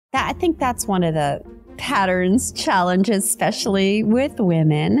I think that's one of the patterns, challenges, especially with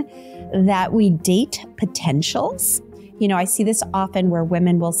women, that we date potentials. You know, I see this often where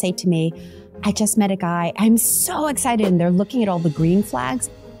women will say to me, I just met a guy, I'm so excited, and they're looking at all the green flags,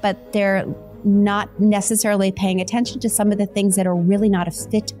 but they're not necessarily paying attention to some of the things that are really not a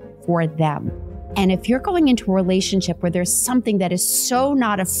fit for them. And if you're going into a relationship where there's something that is so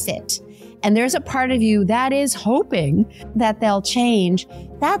not a fit, and there's a part of you that is hoping that they'll change,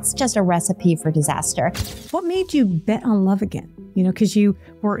 that's just a recipe for disaster. What made you bet on love again? You know, because you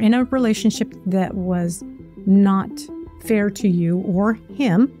were in a relationship that was not fair to you or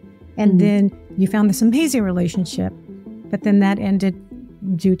him, and then you found this amazing relationship, but then that ended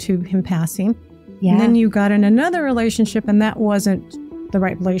due to him passing. Yeah. And then you got in another relationship, and that wasn't the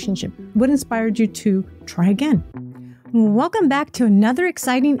right relationship. What inspired you to try again? Welcome back to another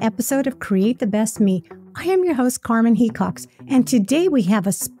exciting episode of Create the Best Me. I am your host, Carmen Hecox, and today we have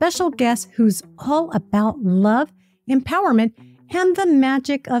a special guest who's all about love, empowerment, and the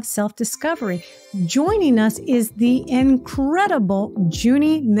magic of self-discovery. Joining us is the incredible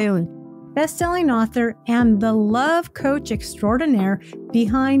Junie Moon, best-selling author and the love coach extraordinaire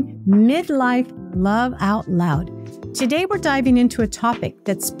behind Midlife Love Out Loud. Today we're diving into a topic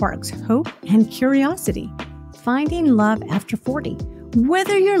that sparks hope and curiosity. Finding love after 40.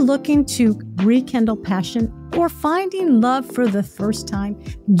 Whether you're looking to rekindle passion or finding love for the first time,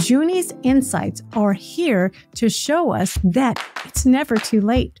 Junie's insights are here to show us that it's never too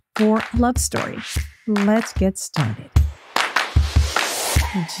late for a love story. Let's get started.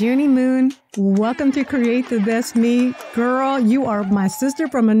 Junie Moon, welcome to Create the Best Me. Girl, you are my sister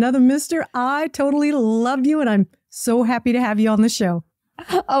from another mister. I totally love you, and I'm so happy to have you on the show.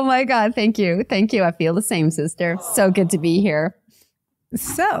 Oh my God. Thank you. Thank you. I feel the same, sister. So good to be here.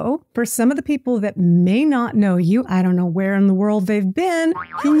 So for some of the people that may not know you, I don't know where in the world they've been.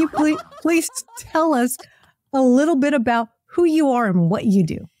 Can you please tell us a little bit about who you are and what you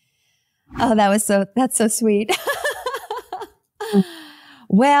do? Oh, that's so sweet.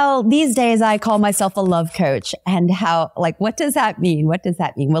 Well, these days I call myself a love coach. And what does that mean? What does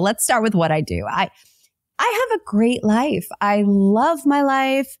that mean? Well, let's start with what I do. I have a great life. I love my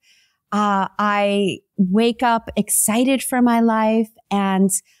life. I wake up excited for my life, and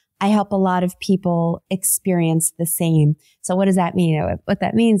I help a lot of people experience the same. So what does that mean? What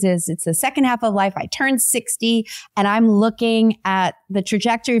that means is it's the second half of life. I turned 60 and I'm looking at the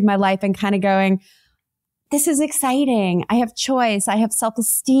trajectory of my life and kind of going, this is exciting. I have choice. I have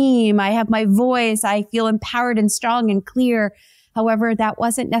self-esteem. I have my voice. I feel empowered and strong and clear. However, that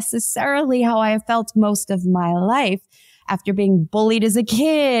wasn't necessarily how I felt most of my life. After being bullied as a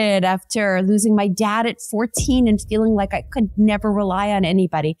kid, after losing my dad at 14 and feeling like I could never rely on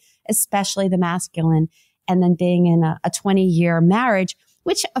anybody, especially the masculine, and then being in a 20-year marriage,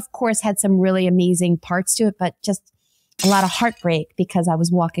 which of course had some really amazing parts to it, but just a lot of heartbreak because I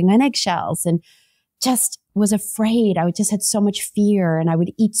was walking on eggshells and just was afraid. I just had so much fear, and I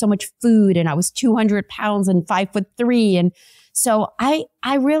would eat so much food, and I was 200 pounds and 5'3". And so I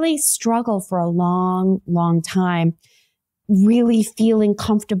really struggled for a long, long time, really feeling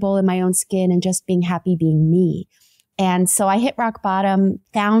comfortable in my own skin and just being happy being me. And so I hit rock bottom,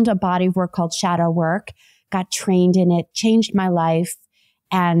 found a body of work called shadow work, got trained in it, changed my life.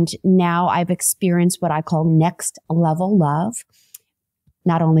 And now I've experienced what I call next level love,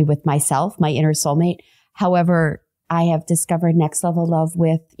 not only with myself, my inner soulmate. However, I have discovered next level love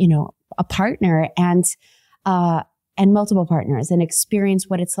with, a partner and multiple partners, and experience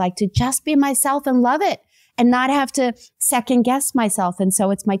what it's like to just be myself and love it and not have to second guess myself. And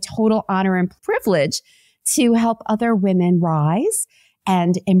so it's my total honor and privilege to help other women rise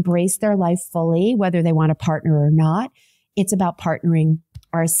and embrace their life fully, whether they want a partner or not. It's about partnering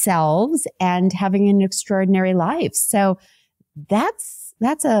ourselves and having an extraordinary life. So that's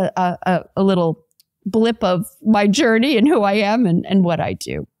a little blip of my journey and who I am and what I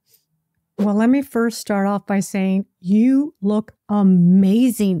do. Well, let me first start off by saying you look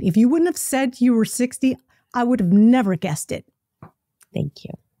amazing. If you wouldn't have said you were 60, I would have never guessed it. Thank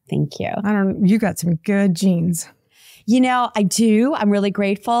you. Thank you. You got some good genes. I do. I'm really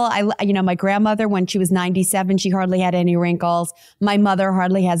grateful. My grandmother, when she was 97, she hardly had any wrinkles. My mother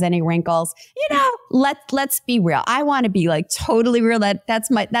hardly has any wrinkles. Let's be real. I want to be like totally real.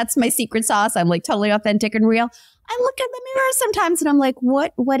 That's my secret sauce. I'm like totally authentic and real. I look in the mirror sometimes and I'm like,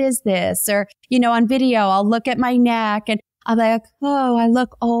 what is this? Or, on video, I'll look at my neck and I'm like, oh, I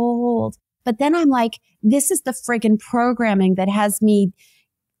look old. But then I'm like, this is the friggin' programming that has me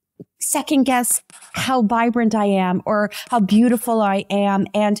second guess how vibrant I am or how beautiful I am,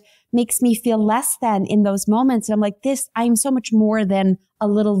 and makes me feel less than in those moments. And I'm like, I'm so much more than a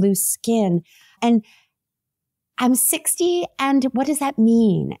little loose skin. And I'm 60, and what does that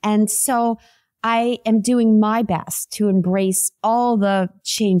mean? And so I am doing my best to embrace all the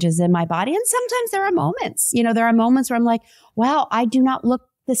changes in my body. And sometimes there are moments, there are moments where I'm like, wow, I do not look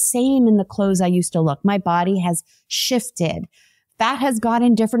the same in the clothes I used to look. My body has shifted. Fat has gone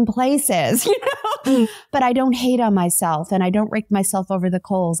in different places, but I don't hate on myself and I don't rake myself over the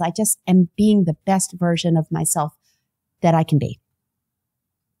coals. I just am being the best version of myself that I can be.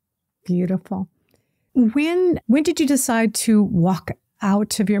 Beautiful. When did you decide to walk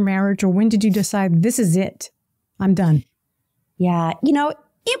out of your marriage, or when did you decide this is it? I'm done. Yeah.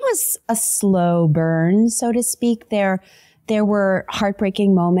 It was a slow burn, so to speak. There were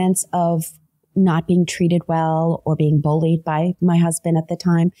heartbreaking moments of not being treated well or being bullied by my husband at the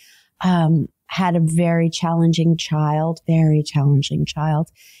time. Had a very challenging child.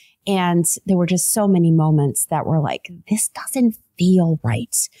 And there were just so many moments that were like, this doesn't feel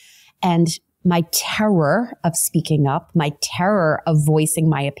right. And my terror of speaking up, my terror of voicing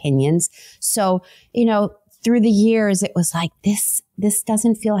my opinions. So, through the years, it was like, this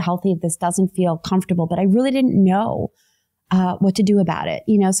doesn't feel healthy. This doesn't feel comfortable, but I really didn't know what to do about it.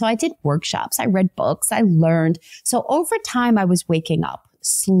 So I did workshops, I read books, I learned. So over time, I was waking up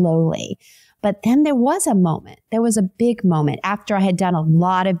slowly. But then there was a big moment after I had done a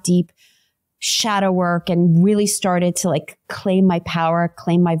lot of deep shadow work and really started to claim my power,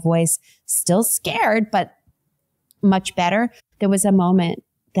 claim my voice, still scared, but much better. There was a moment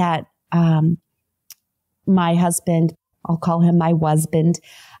that my husband, I'll call him my husband,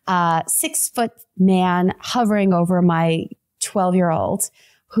 6-foot man hovering over my 12-year-old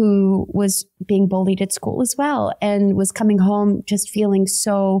who was being bullied at school as well and was coming home just feeling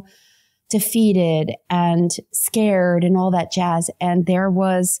so defeated and scared and all that jazz. And there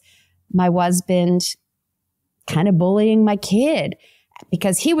was my husband kind of bullying my kid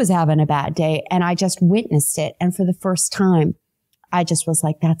because he was having a bad day. And I just witnessed it. And for the first time, I just was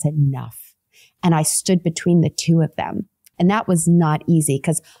like, that's enough. And I stood between the two of them. And that was not easy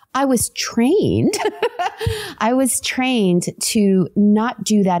because I was trained. I was trained to not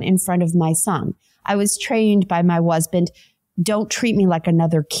do that in front of my son. I was trained by my husband, don't treat me like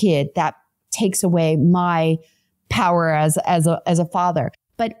another kid. That takes away my power as a father.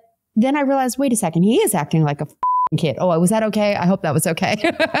 But then I realized, wait a second, he is acting like a kid. Oh, was that okay? I hope that was okay.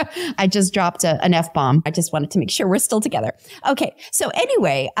 I just dropped an F-bomb. I just wanted to make sure we're still together. Okay. So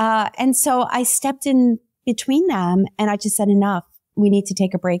anyway, and so I stepped in between them and I just said, enough. We need to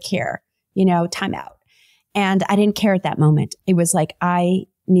take a break here, time out. And I didn't care at that moment. It was like I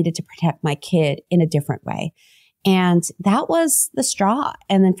needed to protect my kid in a different way. And that was the straw.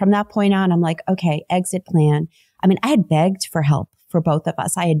 And then from that point on, I'm like, okay, exit plan. I mean, I had begged for help for both of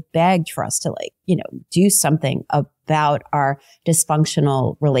us. I had begged for us to do something about our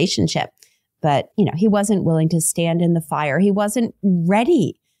dysfunctional relationship. But, he wasn't willing to stand in the fire. He wasn't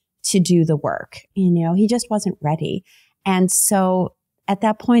ready to do the work. He just wasn't ready. And so at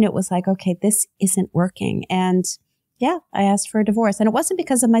that point, it was like, okay, this isn't working. And yeah, I asked for a divorce. And it wasn't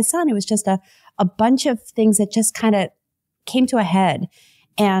because of my son. It was just a bunch of things that just kind of came to a head.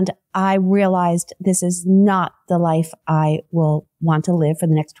 And I realized this is not the life I will want to live for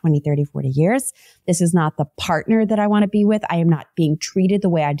the next 20, 30, 40 years. This is not the partner that I want to be with. I am not being treated the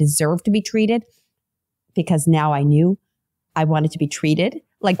way I deserve to be treated because now I knew I wanted to be treated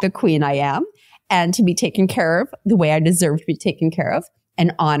like the queen I am and to be taken care of the way I deserve to be taken care of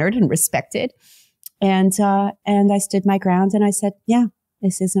and honored and respected. And I stood my ground and I said, yeah,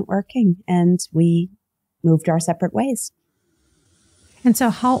 this isn't working. And we moved our separate ways. And so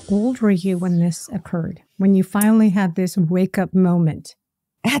how old were you when this occurred, when you finally had this wake up moment?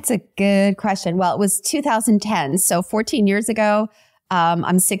 That's a good question. Well, it was 2010. So 14 years ago,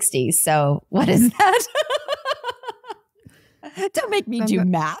 I'm 60. So what is that? Don't make me do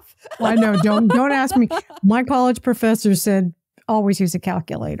math. Well, I know. Don't ask me. My college professor said, always use a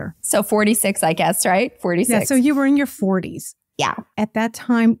calculator. So 46, I guess, right? 46. Yeah. So you were in your 40s. Yeah. At that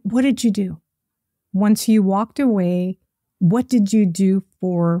time, what did you do? Once you walked away, what did you do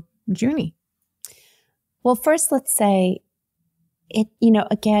for Junie? Well, first, let's say it,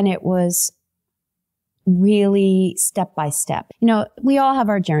 again, it was really step by step. We all have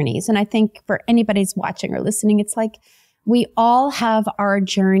our journeys. And I think for anybody who's watching or listening, it's like we all have our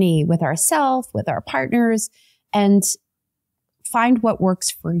journey with ourselves, with our partners, and find what works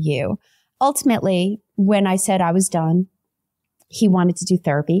for you. Ultimately, when I said I was done, he wanted to do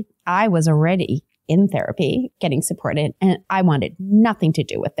therapy. I was already in therapy, getting supported, and I wanted nothing to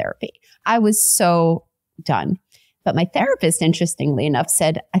do with therapy. I was so done. But my therapist, interestingly enough,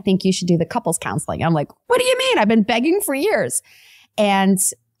 said, I think you should do the couples counseling. I'm like, what do you mean? I've been begging for years. And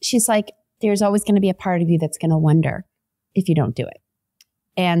she's like, there's always going to be a part of you that's going to wonder if you don't do it.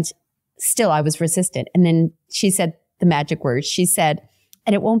 And still I was resistant. And then she said the magic words. She said,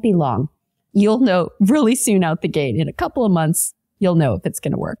 and it won't be long. You'll know really soon out the gate. In a couple of months, you'll know if it's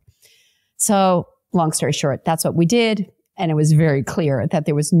going to work. So long story short, that's what we did. And it was very clear that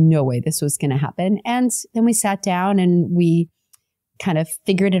there was no way this was going to happen. And then we sat down and we kind of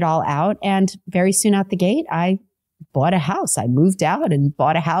figured it all out. And very soon out the gate, I bought a house. I moved out and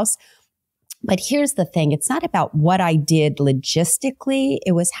bought a house. But here's the thing. It's not about what I did logistically.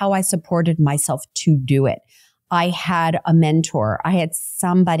 It was how I supported myself to do it. I had a mentor. I had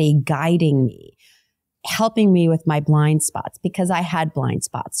somebody guiding me, helping me with my blind spots because I had blind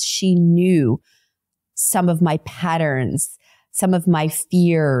spots. She knew some of my patterns, some of my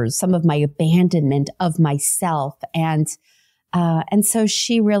fears, some of my abandonment of myself. And so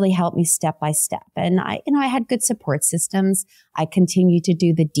she really helped me step by step. And I had good support systems. I continued to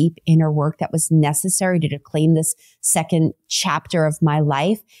do the deep inner work that was necessary to claim this second chapter of my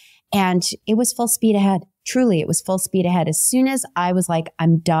life. And it was full speed ahead. Truly, it was full speed ahead. As soon as I was like,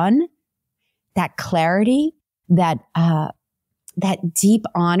 I'm done, that clarity, that deep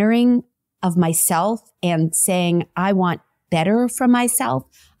honoring of myself and saying, I want better for myself.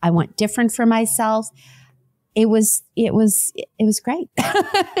 I want different for myself. It was great.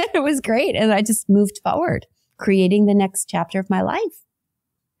 It was great. And I just moved forward, creating the next chapter of my life.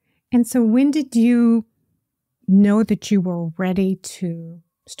 And so when did you know that you were ready to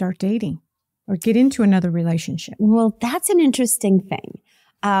start dating or get into another relationship? Well, that's an interesting thing.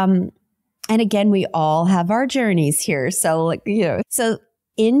 And again, we all have our journeys here. So, so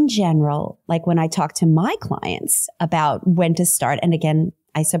in general, like when I talk to my clients about when to start, and again,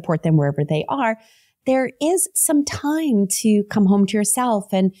 I support them wherever they are, there is some time to come home to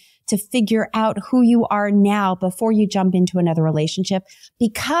yourself and to figure out who you are now before you jump into another relationship,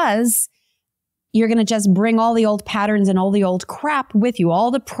 because you're going to just bring all the old patterns and all the old crap with you,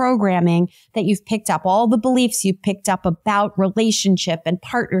 all the programming that you've picked up, all the beliefs you've picked up about relationship and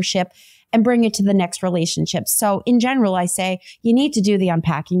partnership, and bring it to the next relationship. So in general, I say you need to do the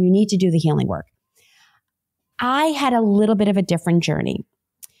unpacking. You need to do the healing work. I had a little bit of a different journey.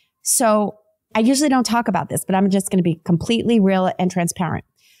 So I usually don't talk about this, but I'm just going to be completely real and transparent.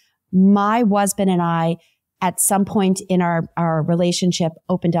 My husband and I, at some point in our relationship,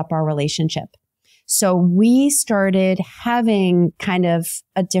 opened up our relationship. So we started having kind of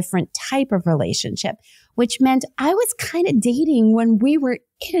a different type of relationship, which meant I was kind of dating when we were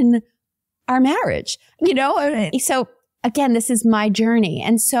in our marriage, So again, this is my journey.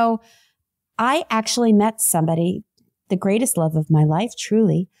 And so I actually met somebody, the greatest love of my life,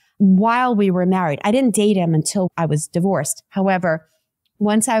 truly, while we were married. I didn't date him until I was divorced. However,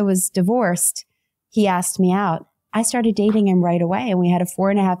 once I was divorced, he asked me out. I started dating him right away, and we had a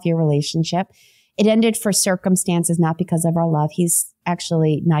 4.5-year relationship. It ended for circumstances, not because of our love. He's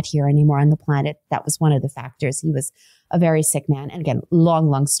actually not here anymore on the planet. That was one of the factors. He was a very sick man. And again,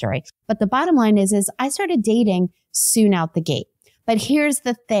 long story. But the bottom line is I started dating soon out the gate. But here's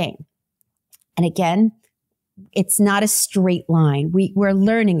the thing. And again, it's not a straight line. We're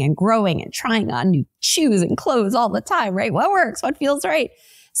learning and growing and trying on new shoes and clothes all the time, right? What works? What feels right?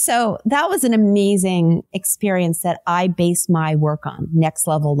 So that was an amazing experience that I based my work on. Next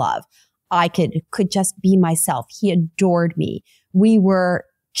level love. I could just be myself. He adored me. We were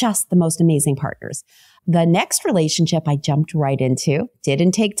just the most amazing partners. The next relationship I jumped right into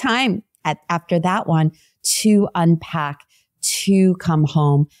didn't take time after that one to unpack, to come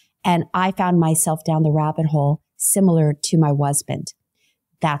home. And I found myself down the rabbit hole similar to my husband.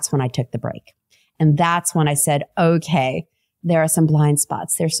 That's when I took the break. And that's when I said, okay, there are some blind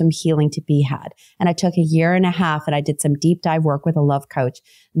spots. There's some healing to be had. And I took 1.5 years and I did some deep dive work with a love coach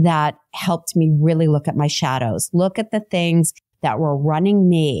that helped me really look at my shadows, look at the things that were running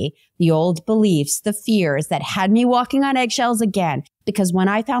me, the old beliefs, the fears that had me walking on eggshells again. Because when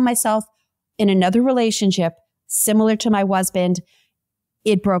I found myself in another relationship similar to my husband,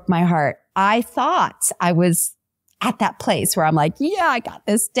 it broke my heart. I thought I was at that place where I'm like, yeah, I got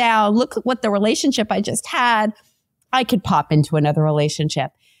this down. Look at what the relationship I just had. I could pop into another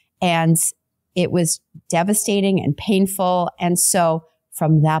relationship. And it was devastating and painful. And so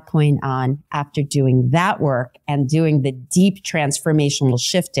from that point on, after doing that work and doing the deep transformational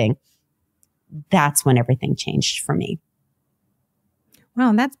shifting, that's when everything changed for me.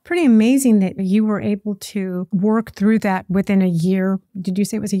 Wow, that's pretty amazing that you were able to work through that within a year. Did you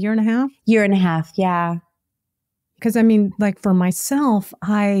say it was 1.5 years? 1.5 years, yeah. Because I mean, like for myself,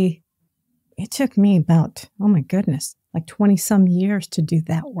 it took me about, oh my goodness, like 20 some years to do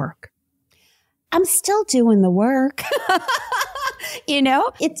that work. I'm still doing the work.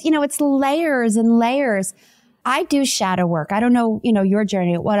 It's layers and layers. I do shadow work. I don't know, your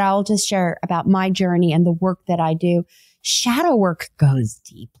journey. What I'll just share about my journey and the work that I do. Shadow work goes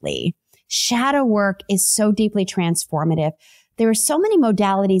deeply. Shadow work is so deeply transformative. There are so many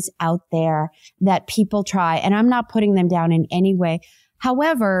modalities out there that people try, and I'm not putting them down in any way.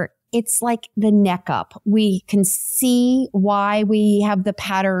 However, it's like the neck up. We can see why we have the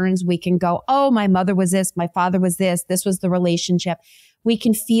patterns. We can go, oh, my mother was this, my father was this, this was the relationship. We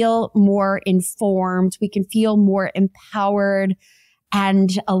can feel more informed. We can feel more empowered and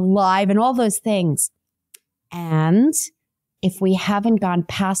alive and all those things. And if we haven't gone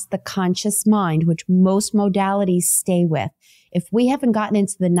past the conscious mind, which most modalities stay with, if we haven't gotten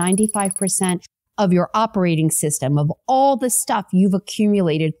into the 95% of your operating system, of all the stuff you've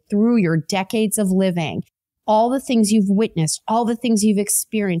accumulated through your decades of living, all the things you've witnessed, all the things you've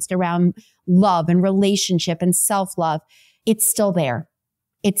experienced around love and relationship and self-love, it's still there.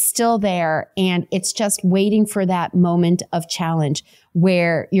 It's still there. And it's just waiting for that moment of challenge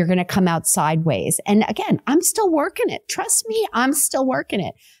where you're going to come out sideways. And again, I'm still working it. Trust me, I'm still working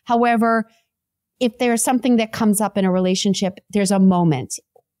it. However, if there's something that comes up in a relationship, there's a moment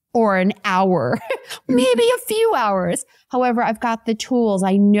or an hour, maybe a few hours. However, I've got the tools.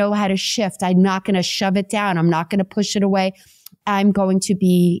 I know how to shift. I'm not going to shove it down. I'm not going to push it away. I'm going to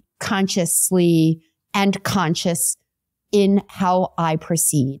be consciously and conscious in how I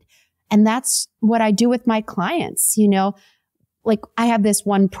proceed. And that's what I do with my clients. Like I have this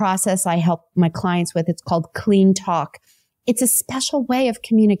one process I help my clients with. It's called clean talk. It's a special way of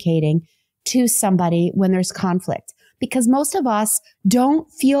communicating to somebody when there's conflict, because most of us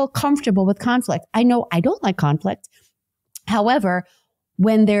don't feel comfortable with conflict. I know I don't like conflict. However,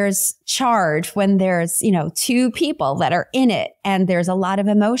 when there's charge, when there's, two people that are in it and there's a lot of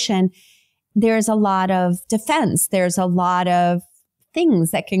emotion, there's a lot of defense. There's a lot of things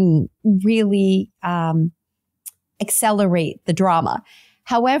that can really accelerate the drama.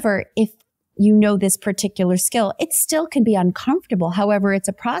 However, if you know this particular skill, it still can be uncomfortable. However, it's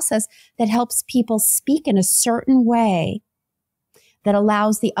a process that helps people speak in a certain way that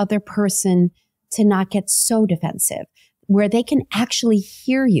allows the other person to not get so defensive, where they can actually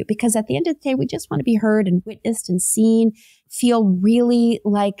hear you. Because at the end of the day, we just want to be heard and witnessed and seen, feel really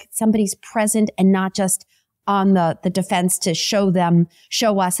like somebody's present and not just on the defense to show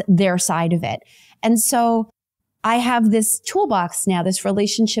us their side of it. And so I have this toolbox now, this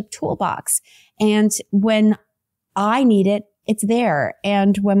relationship toolbox. And when I need it, it's there.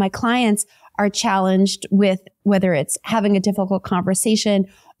 And when my clients are challenged with whether it's having a difficult conversation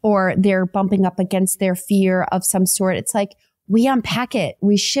or they're bumping up against their fear of some sort, it's like we unpack it,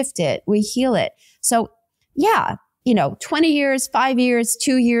 we shift it, we heal it. So yeah, 20 years, 5 years,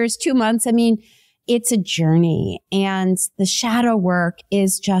 2 years, 2 months. I mean, it's a journey, and the shadow work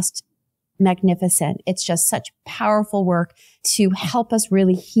is just magnificent. It's just such powerful work to help us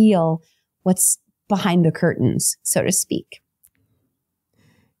really heal what's behind the curtains, so to speak.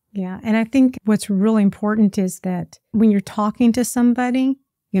 Yeah. And I think what's really important is that when you're talking to somebody,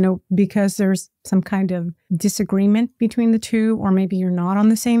 because there's some kind of disagreement between the two, or maybe you're not on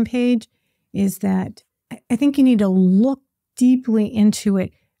the same page, is that I think you need to look deeply into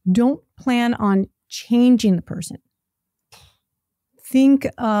it. Don't plan on changing the person. Think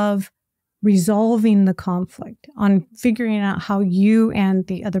of resolving the conflict, on figuring out how you and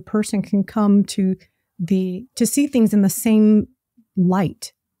the other person can come to see things in the same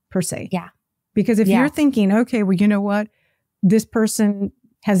light, per se. Yeah. Because if you're thinking, okay, well, you know what? This person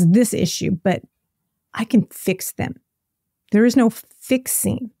has this issue, but I can fix them. There is no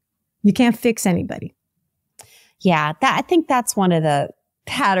fixing. You can't fix anybody. Yeah, I think that's one of the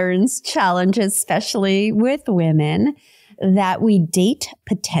patterns, challenges, especially with women, that we date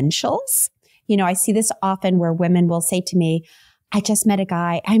potentials. I see this often where women will say to me, I just met a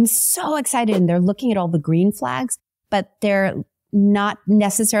guy. I'm so excited. And they're looking at all the green flags, but they're not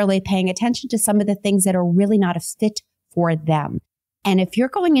necessarily paying attention to some of the things that are really not a fit for them. And if you're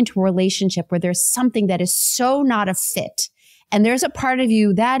going into a relationship where there's something that is so not a fit, and there's a part of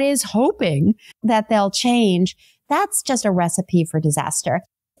you that is hoping that they'll change, that's just a recipe for disaster.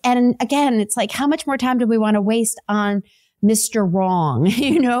 And again, it's like, how much more time do we want to waste on Mr. Wrong,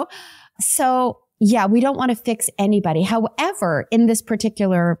 So yeah, we don't want to fix anybody. However, in this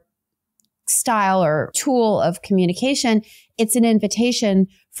particular style or tool of communication, it's an invitation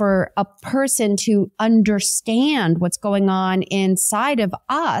for a person to understand what's going on inside of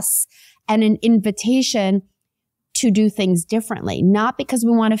us, and an invitation to do things differently, not because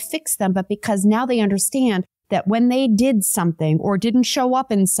we want to fix them, but because now they understand that when they did something or didn't show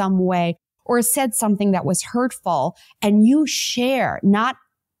up in some way, or said something that was hurtful, and you share, not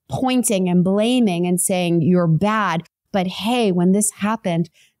pointing and blaming and saying you're bad, but hey, when this happened,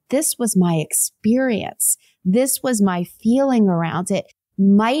 this was my experience. This was my feeling around it.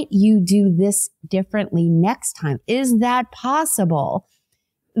 Might you do this differently next time? Is that possible?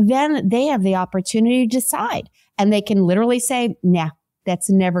 Then they have the opportunity to decide, and they can literally say, nah, that's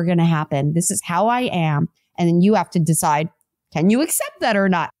never going to happen. This is how I am. And then you have to decide, can you accept that or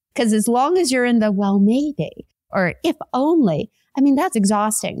not? Because as long as you're in the, well, maybe, or if only, I mean, that's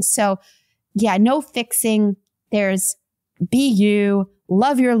exhausting. So yeah, no fixing. There's be you,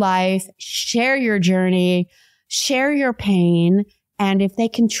 love your life, share your journey, share your pain. And if they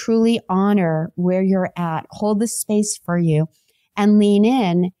can truly honor where you're at, hold the space for you and lean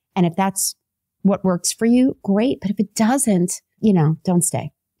in. And if that's what works for you, great. But if it doesn't, don't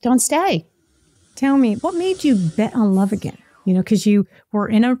stay. Don't stay. Tell me, what made you bet on love again? Because you were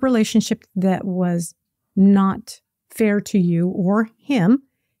in a relationship that was not fair to you or him.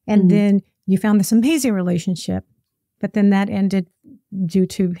 And then you found this amazing relationship, but then that ended due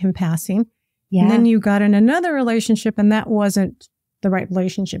to him passing. Yeah. And then you got in another relationship and that wasn't the right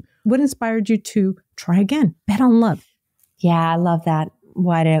relationship. What inspired you to try again? Bet on love. Yeah, I love that.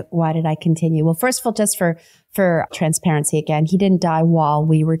 Why did I continue? Well, first of all, just for transparency again, he didn't die while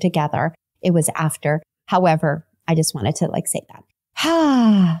we were together. It was after. However, I just wanted to say that.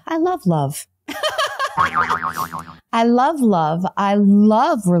 I love love. I love love. I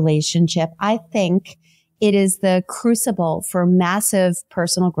love relationship. I think it is the crucible for massive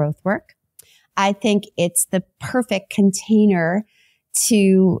personal growth work. I think it's the perfect container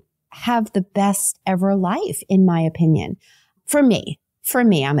to have the best ever life, in my opinion. For me,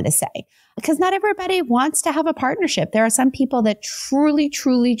 I'm going to say, because not everybody wants to have a partnership. There are some people that truly,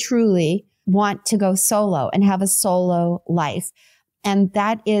 truly, truly want to go solo and have a solo life. And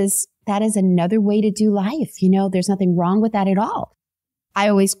that is another way to do life. There's nothing wrong with that at all. I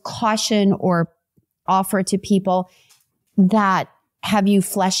always caution or offer to people that have you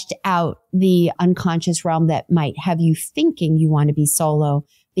fleshed out the unconscious realm that might have you thinking you want to be solo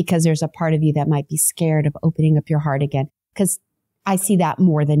because there's a part of you that might be scared of opening up your heart again. Because I see that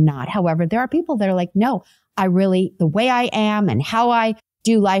more than not. However, there are people that are like, no, the way I am and how I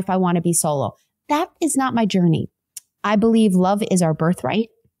do life, I want to be solo. That is not my journey. I believe love is our birthright.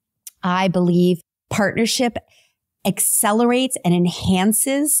 I believe partnership accelerates and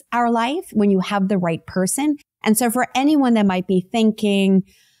enhances our life when you have the right person. And so for anyone that might be thinking,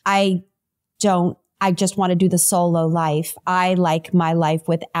 I just want to do the solo life. I like my life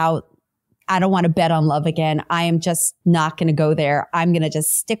I don't want to bet on love again. I am just not going to go there. I'm going to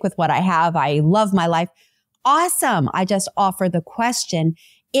just stick with what I have. I love my life. Awesome. I just offer the question.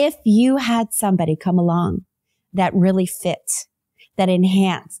 If you had somebody come along that really fit, that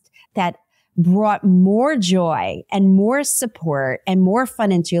enhanced, that brought more joy and more support and more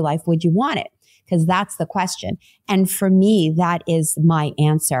fun into your life, would you want it? Because that's the question. And for me, that is my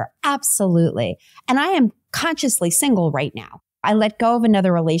answer. Absolutely. And I am consciously single right now. I let go of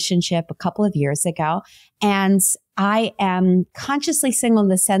another relationship a couple of years ago, and I am consciously single in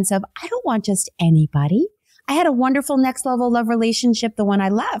the sense of I don't want just anybody. I had a wonderful next level love relationship, the one I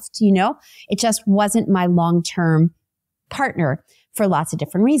left, it just wasn't my long-term partner for lots of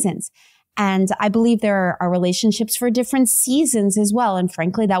different reasons. And I believe there are relationships for different seasons as well. And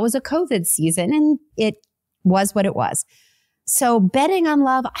frankly, that was a COVID season and it was what it was. So betting on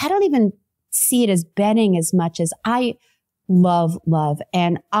love, I don't even see it as betting as much as I love love.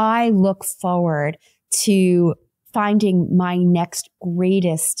 And I look forward to finding my next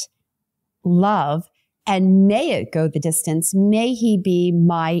greatest love. And may it go the distance. May he be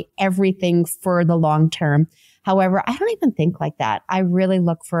my everything for the long term. However, I don't even think like that. I really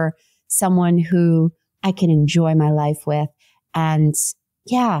look for someone who I can enjoy my life with. And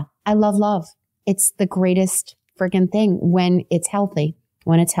yeah, I love love. It's the greatest friggin' thing when it's healthy.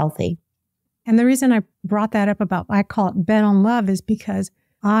 And the reason I brought that up about, I call it bet on love, is because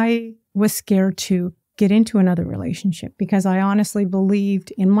I was scared to get into another relationship because I honestly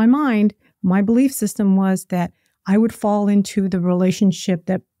believed in my mind, my belief system was that I would fall into the relationship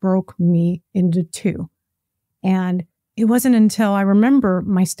that broke me into two. And it wasn't until I remember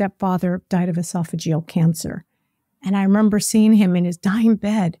my stepfather died of esophageal cancer. And I remember seeing him in his dying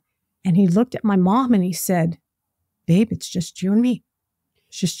bed. And he looked at my mom and he said, babe, it's just you and me.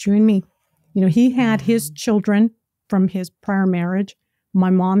 It's just you and me. He had his children from his prior marriage. My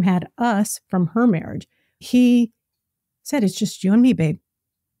mom had us from her marriage. He said, it's just you and me, babe.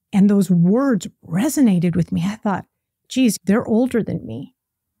 And those words resonated with me. I thought, geez, they're older than me.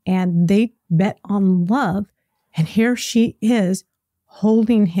 And they bet on love. And here she is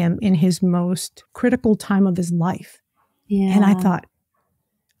holding him in his most critical time of his life. Yeah. And I thought,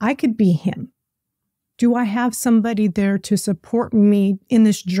 I could be him. Do I have somebody there to support me in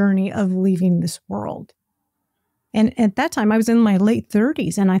this journey of leaving this world? And at that time, I was in my late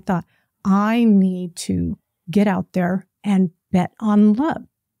 30s, and I thought, I need to get out there and bet on love.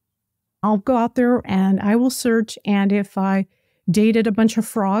 I'll go out there and I will search. And if I dated a bunch of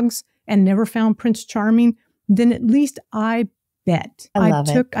frogs and never found Prince Charming, then at least I bet.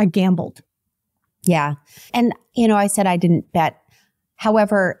 I gambled. Yeah. And, I said I didn't bet.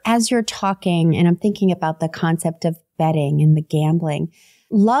 However, as you're talking and I'm thinking about the concept of betting and the gambling,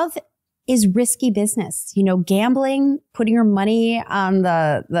 love is risky business. Gambling, putting your money on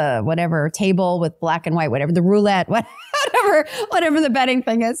the whatever table with black and white, whatever the roulette, whatever the betting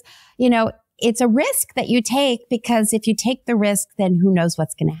thing is, it's a risk that you take, because if you take the risk, then who knows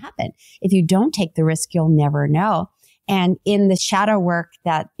what's going to happen. If you don't take the risk, you'll never know. And in the shadow work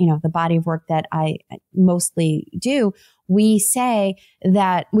that, the body of work that I mostly do, we say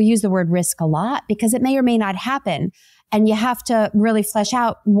that we use the word risk a lot because it may or may not happen. And you have to really flesh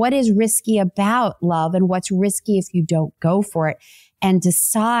out what is risky about love and what's risky if you don't go for it, and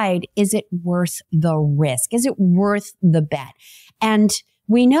decide, is it worth the risk? Is it worth the bet? And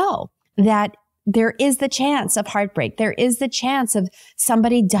we know that there is the chance of heartbreak. There is the chance of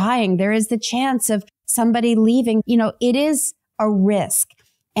somebody dying. There is the chance of somebody leaving. It is a risk,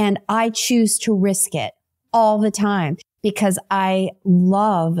 and I choose to risk it all the time because I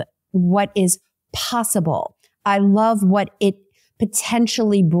love what is possible. I love what it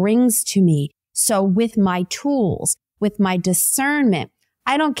potentially brings to me. So with my tools, with my discernment,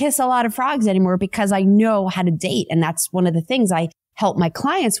 I don't kiss a lot of frogs anymore because I know how to date. And that's one of the things I help my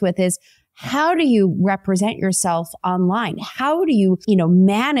clients with is, how do you represent yourself online? How do you,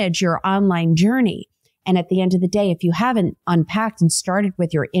 manage your online journey? And at the end of the day, if you haven't unpacked and started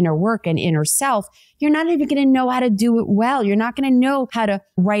with your inner work and inner self, you're not even going to know how to do it well. You're not going to know how to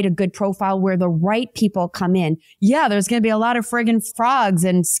write a good profile where the right people come in. Yeah, there's going to be a lot of friggin' frogs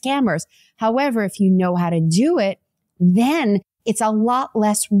and scammers. However, if you know how to do it, then it's a lot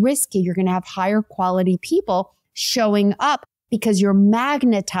less risky. You're going to have higher quality people showing up because you're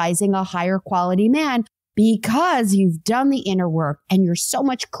magnetizing a higher quality man because you've done the inner work and you're so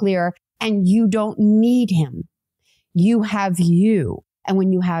much clearer. And you don't need him. You have you. And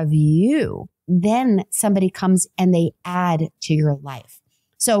when you have you, then somebody comes and they add to your life.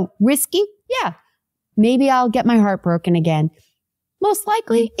 So risky? Yeah. Maybe I'll get my heart broken again. Most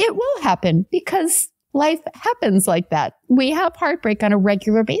likely it will happen because life happens like that. We have heartbreak on a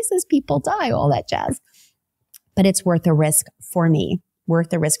regular basis. People die, all that jazz. But it's worth the risk for me.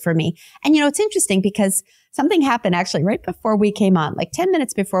 And it's interesting because something happened actually right before we came on, like 10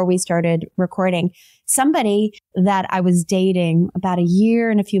 minutes before we started recording. Somebody that I was dating about a year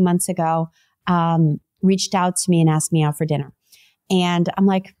and a few months ago reached out to me and asked me out for dinner. And I'm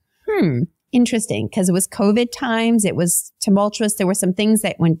like, interesting, because it was COVID times. It was tumultuous. There were some things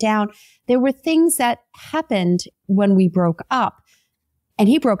that went down. There were things that happened when we broke up. And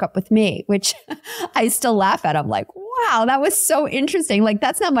he broke up with me, which I still laugh at. I'm like, wow, that was so interesting. Like,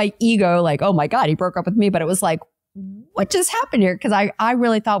 that's not my ego. Like, oh my God, he broke up with me. But it was like, what just happened here? Because I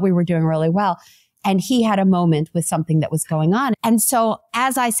really thought we were doing really well. And he had a moment with something that was going on. And so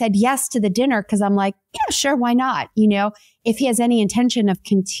as I said yes to the dinner, because I'm like, yeah, sure, why not? If he has any intention of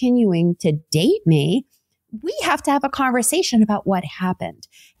continuing to date me, we have to have a conversation about what happened.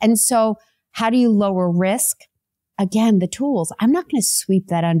 And so how do you lower risk? Again, the tools. I'm not going to sweep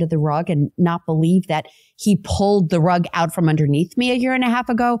that under the rug and not believe that he pulled the rug out from underneath me a year and a half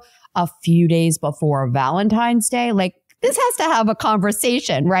ago, a few days before Valentine's Day. Like, this has to have a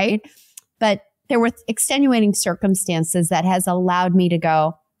conversation, right? But there were extenuating circumstances that has allowed me to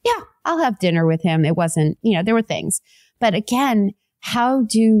go, yeah, I'll have dinner with him. It wasn't, there were things. But again, how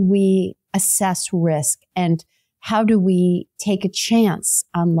do we assess risk and how do we take a chance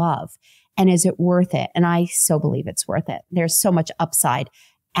on love? And is it worth it? And I so believe it's worth it. There's so much upside,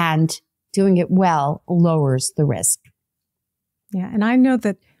 and doing it well lowers the risk. Yeah. And I know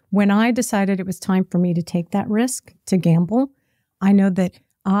that when I decided it was time for me to take that risk, to gamble, I know that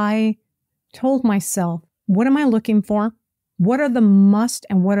I told myself, what am I looking for? What are the must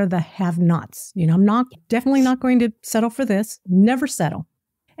and what are the have-nots? I'm definitely not going to settle for this. Never settle.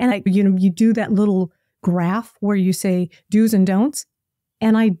 And you do that little graph where you say do's and don'ts.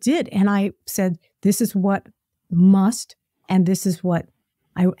 And I did. And I said, this is what must, and this is what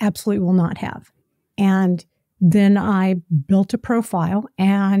I absolutely will not have. And then I built a profile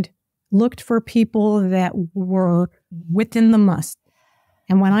and looked for people that were within the must.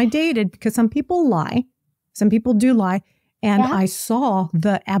 And when I dated, because some people lie, some people do lie, And I saw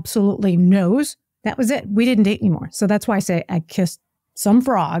the absolutely no's. That was it. We didn't date anymore. So that's why I say I kissed some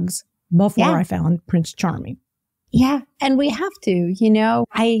frogs before I found Prince Charming. Yeah. And we have to,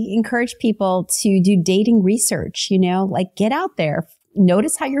 I encourage people to do dating research, like get out there,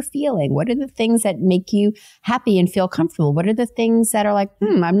 notice how you're feeling. What are the things that make you happy and feel comfortable? What are the things that are like,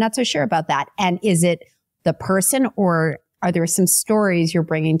 I'm not so sure about that. And is it the person, or are there some stories you're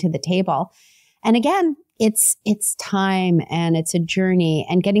bringing to the table? And again, it's time, and it's a journey,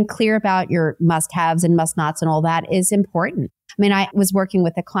 and getting clear about your must-haves and must-nots and all that is important. I mean, I was working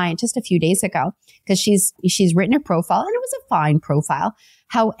with a client just a few days ago because she's written a profile, and it was a fine profile.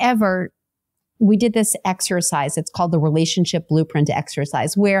 However, we did this exercise. It's called the relationship blueprint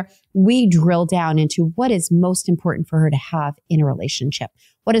exercise, where we drill down into what is most important for her to have in a relationship.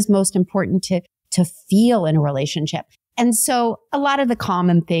 What is most important to feel in a relationship. And so a lot of the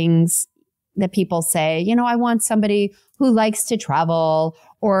common things that people say, I want somebody who likes to travel,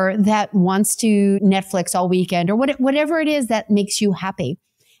 or that wants to Netflix all weekend, or whatever it is that makes you happy.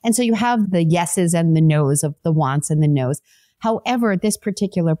 And so you have the yeses and the nos of the wants and the nos. However, this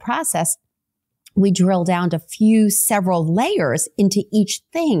particular process, we drill down to several layers into each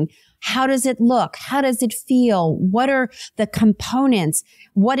thing. How does it look? How does it feel? What are the components?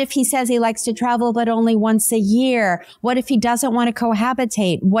 What if he says he likes to travel, but only once a year? What if he doesn't want to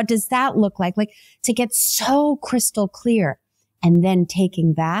cohabitate? What does that look like? Like, to get so crystal clear, and then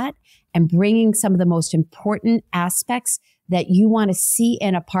taking that and bringing some of the most important aspects that you want to see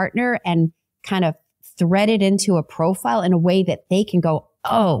in a partner and kind of thread it into a profile in a way that they can go,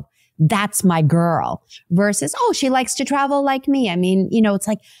 oh, that's my girl, versus, oh, she likes to travel like me. I mean, it's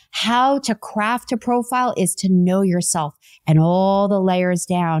like, how to craft a profile is to know yourself and all the layers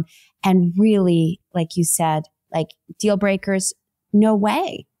down. And really, like you said, like deal breakers, no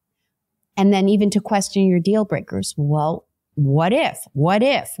way. And then even to question your deal breakers. Well, what if?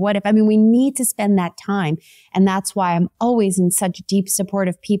 I mean, we need to spend that time. And that's why I'm always in such deep support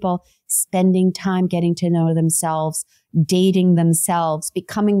of people spending time getting to know themselves, dating themselves,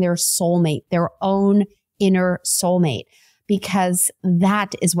 becoming their soulmate, their own inner soulmate, because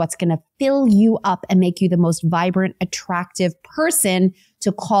that is what's going to fill you up and make you the most vibrant, attractive person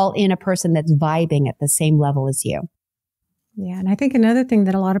to call in a person that's vibing at the same level as you. Yeah. And I think another thing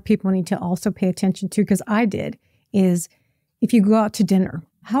that a lot of people need to also pay attention to, because I did, is if you go out to dinner,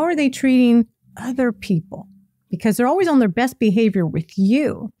 how are they treating other people? Because they're always on their best behavior with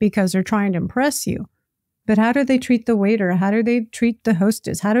you because they're trying to impress you. But how do they treat the waiter? How do they treat the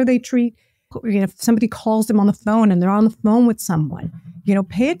hostess? How do they treat, if somebody calls them on the phone and they're on the phone with someone?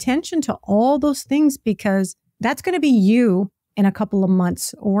 Pay attention to all those things, because that's going to be you in a couple of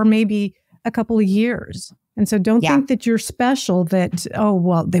months or maybe a couple of years. And so don't think that you're special, that, oh,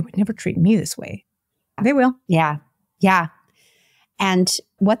 well, they would never treat me this way. They will. Yeah. Yeah. And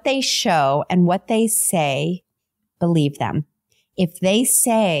what they show and what they say, believe them. If they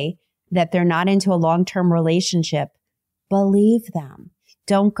say that they're not into a long-term relationship, believe them.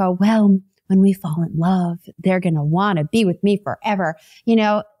 Don't go, well, when we fall in love, they're going to want to be with me forever.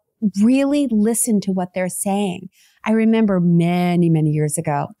 Really listen to what they're saying. I remember many, many years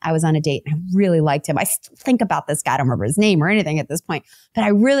ago, I was on a date and I really liked him. I still think about this guy. I don't remember his name or anything at this point, but I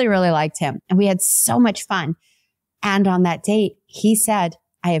really, really liked him. And we had so much fun. And on that date, he said,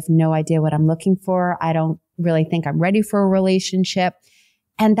 I have no idea what I'm looking for. I don't really think I'm ready for a relationship.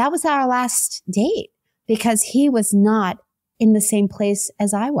 And that was our last date, because he was not in the same place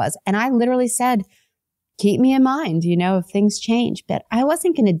as I was. And I literally said, keep me in mind, if things change. But I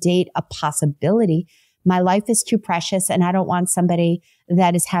wasn't going to date a possibility. My life is too precious, and I don't want somebody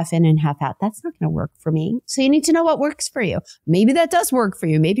that is half in and half out. That's not going to work for me. So you need to know what works for you. Maybe that does work for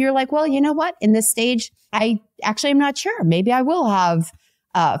you. Maybe you're like, well, you know what? In this stage, I actually am not sure. Maybe I will have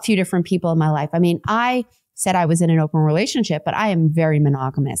a few different people in my life. I mean, I said I was in an open relationship, but I am very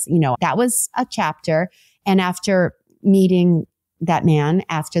monogamous. That was a chapter. And after meeting that man,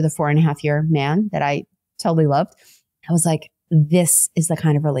 after the 4.5-year man that I totally loved, I was like, this is the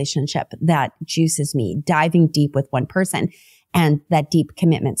kind of relationship that juices me, diving deep with one person and that deep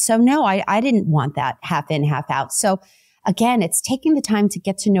commitment. So no, I didn't want that half in, half out. So again, it's taking the time to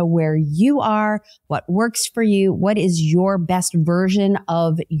get to know where you are, what works for you, what is your best version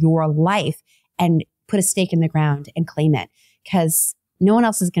of your life, and put a stake in the ground and claim it, because no one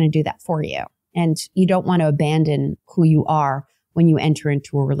else is going to do that for you. And you don't want to abandon who you are when you enter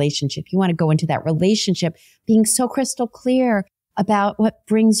into a relationship. You want to go into that relationship being so crystal clear about what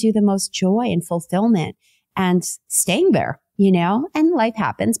brings you the most joy and fulfillment, and staying there, and life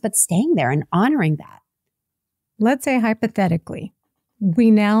happens, but staying there and honoring that. Let's say hypothetically,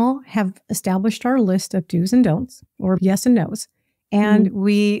 we now have established our list of do's and don'ts, or yes and no's. And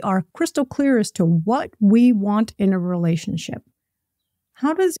we are crystal clear as to what we want in a relationship.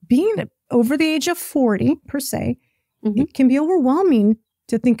 How does being over the age of 40, per se, it can be overwhelming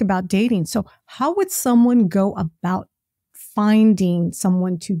to think about dating. So how would someone go about finding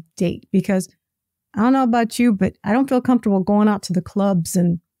someone to date? Because I don't know about you, but I don't feel comfortable going out to the clubs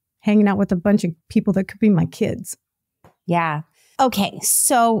and hanging out with a bunch of people that could be my kids. Yeah. Okay.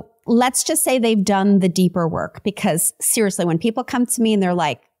 So let's just say they've done the deeper work, because seriously, when people come to me and they're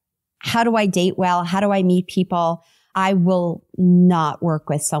like, how do I date well? How do I meet people? I will not work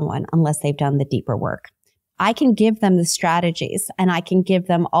with someone unless they've done the deeper work. I can give them the strategies and I can give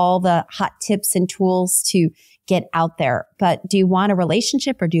them all the hot tips and tools to get out there. But do you want a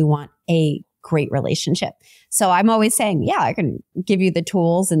relationship or do you want a great relationship? So I'm always saying, yeah, I can give you the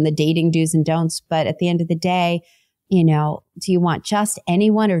tools and the dating do's and don'ts. But at the end of the day, you know, do you want just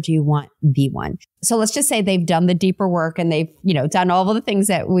anyone or do you want the one? So let's just say they've done the deeper work and they've, you know, done all of the things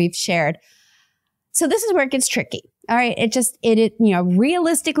that we've shared. So this is where it gets tricky. All right.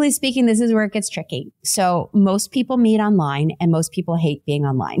 Realistically speaking, this is where it gets tricky. So most people meet online and most people hate being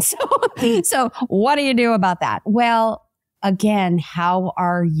online. So what do you do about that? Well, again, how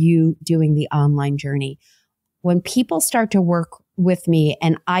are you doing the online journey? When people start to work with me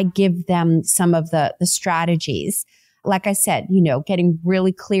and I give them some of the strategies, like I said, you know, getting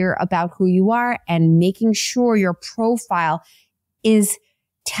really clear about who you are and making sure your profile is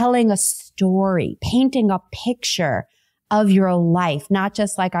telling a story, painting a picture of your life, not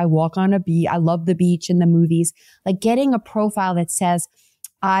just like I walk on a beach. I love the beach in the movies, like getting a profile that says,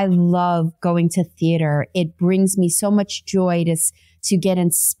 I love going to theater. It brings me so much joy to get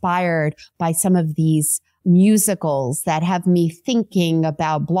inspired by some of these musicals that have me thinking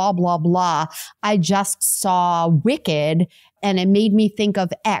about blah, blah, blah. I just saw Wicked and it made me think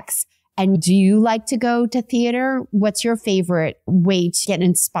of X. And do you like to go to theater? What's your favorite way to get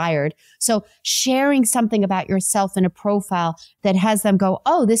inspired? So sharing something about yourself in a profile that has them go,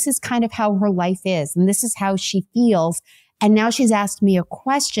 oh, this is kind of how her life is. And this is how she feels. And now she's asked me a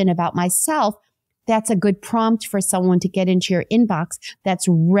question about myself. That's a good prompt for someone to get into your inbox that's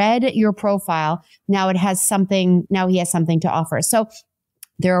read your profile. Now he has something to offer. So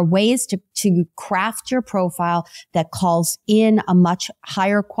there are ways to craft your profile that calls in a much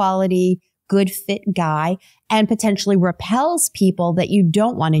higher quality, good fit guy and potentially repels people that you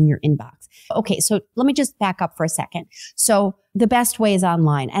don't want in your inbox. Okay, so let me just back up for a second. So the best way is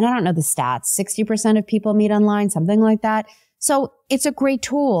online. And I don't know the stats, 60% of people meet online, something like that. So it's a great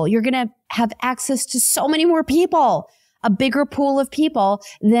tool. You're going to have access to so many more people, a bigger pool of people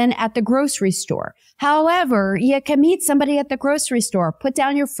than at the grocery store. However, you can meet somebody at the grocery store. Put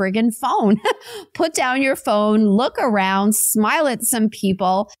down your friggin' phone. Put down your phone, look around, smile at some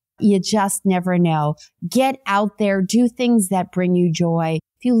people. You just never know. Get out there, do things that bring you joy.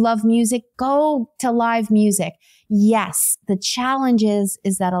 If you love music, go to live music. Yes, the challenge is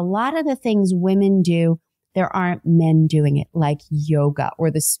that a lot of the things women do, there aren't men doing it, like yoga or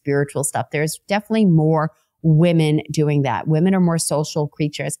the spiritual stuff. There's definitely more women doing that. Women are more social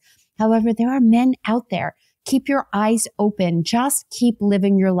creatures. However, there are men out there. Keep your eyes open. Just keep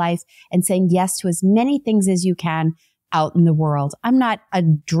living your life and saying yes to as many things as you can out in the world. I'm not a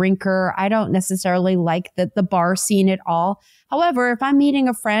drinker. I don't necessarily like the bar scene at all. However, if I'm meeting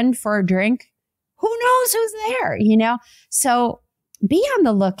a friend for a drink, who knows who's there, you know? So be on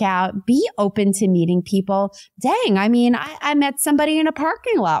the lookout, be open to meeting people. Dang, I mean, I met somebody in a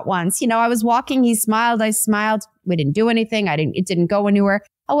parking lot once. You know, I was walking, he smiled, I smiled. We didn't do anything. It didn't go anywhere.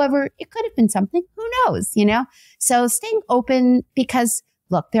 However, it could have been something. Who knows, you know? So staying open, because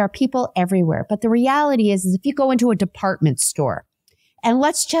look, there are people everywhere. But the reality is if you go into a department store, and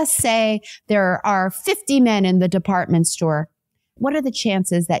let's just say there are 50 men in the department store, what are the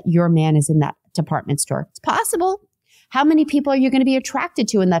chances that your man is in that department store? It's possible. How many people are you going to be attracted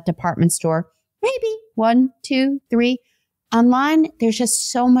to in that department store? Maybe 1, 2, 3. Online, there's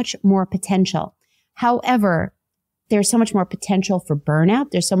just so much more potential. However, there's so much more potential for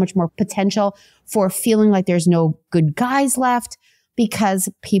burnout. There's so much more potential for feeling like there's no good guys left because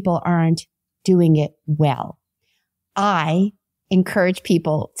people aren't doing it well. I encourage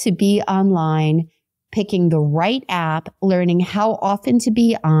people to be online, picking the right app, learning how often to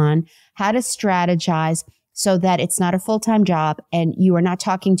be on, how to strategize, so that it's not a full-time job and you are not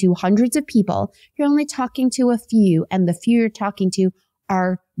talking to hundreds of people. You're only talking to a few, and the few you're talking to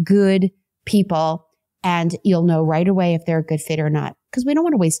are good people, and you'll know right away if they're a good fit or not, because we don't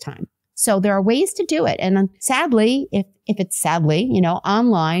want to waste time. So there are ways to do it. And sadly, if it's sadly,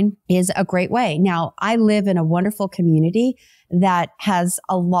 online is a great way. Now, I live in a wonderful community that has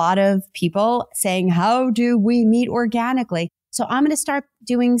a lot of people saying, how do we meet organically? So I'm going to start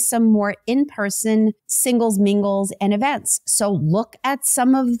doing some more in-person singles, mingles, and events. So look at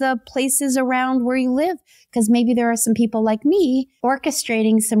some of the places around where you live, because maybe there are some people like me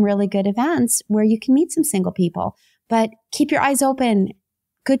orchestrating some really good events where you can meet some single people. But keep your eyes open.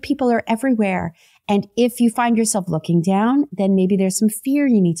 Good people are everywhere. And if you find yourself looking down, then maybe there's some fear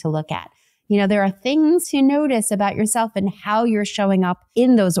you need to look at. There are things to notice about yourself and how you're showing up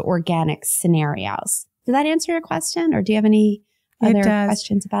in those organic scenarios. Did that answer your question? Or do you have any other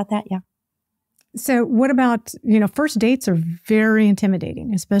questions about that? Yeah. So what about, first dates are very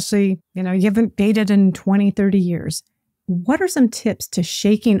intimidating, especially, you haven't dated in 20, 30 years. What are some tips to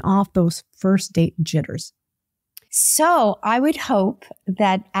shaking off those first date jitters? So I would hope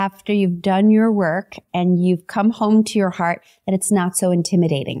that after you've done your work and you've come home to your heart, that it's not so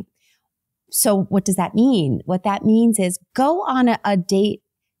intimidating. So what does that mean? What that means is go on a date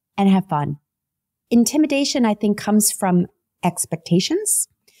and have fun. Intimidation, I think, comes from expectations,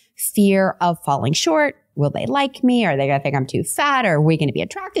 fear of falling short. Will they like me? Are they going to think I'm too fat? Or are we going to be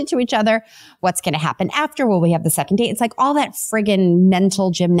attracted to each other? What's going to happen after? Will we have the second date? It's like all that friggin'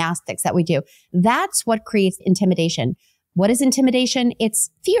 mental gymnastics that we do. That's what creates intimidation. What is intimidation?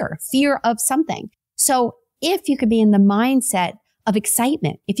 It's fear of something. So if you could be in the mindset of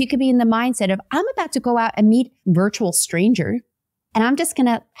excitement, if you could be in the mindset of, I'm about to go out and meet virtual stranger and I'm just going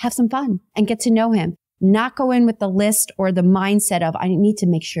to have some fun and get to know him. Not go in with the list or the mindset of, I need to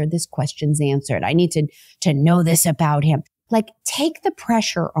make sure this question's answered. I need to know this about him. Like, take the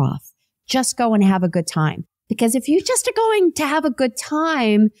pressure off. Just go and have a good time. Because if you just are going to have a good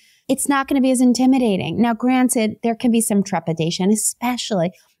time, it's not going to be as intimidating. Now, granted, there can be some trepidation,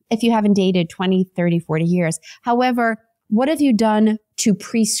 especially if you haven't dated 20, 30, 40 years. However, what have you done to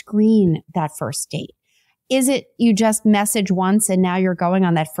pre-screen that first date? Is it you just message once and now you're going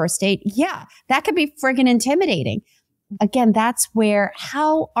on that first date? Yeah, that could be friggin' intimidating. Again, that's where,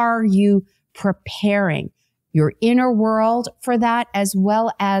 how are you preparing your inner world for that, as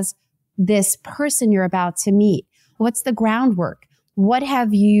well as this person you're about to meet? What's the groundwork? What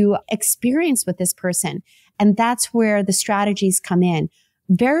have you experienced with this person? And that's where the strategies come in.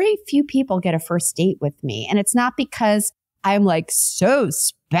 Very few people get a first date with me. And it's not because I'm like so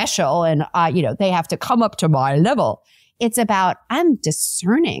special and, they have to come up to my level. It's about, I'm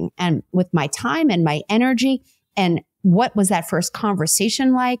discerning and with my time and my energy. And what was that first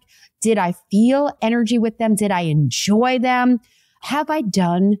conversation like? Did I feel energy with them? Did I enjoy them? Have I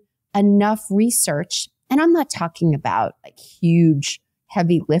done enough research? And I'm not talking about like huge,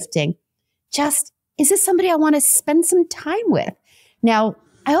 heavy lifting. Just, is this somebody I want to spend some time with? Now,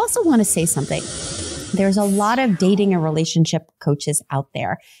 I also want to say something. There's a lot of dating and relationship coaches out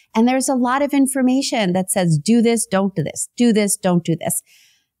there. And there's a lot of information that says, do this, don't do this, do this, don't do this.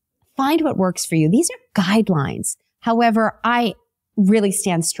 Find what works for you. These are guidelines. However, I really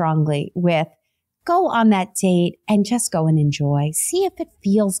stand strongly with go on that date and just go and enjoy. See if it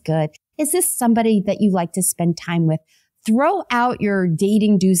feels good. Is this somebody that you like to spend time with? Throw out your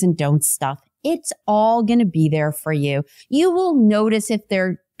dating do's and don'ts stuff. It's all going to be there for you. You will notice if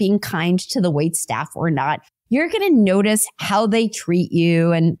they're being kind to the wait staff or not. You're going to notice how they treat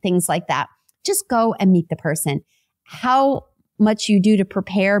you and things like that. Just go and meet the person. How much you do to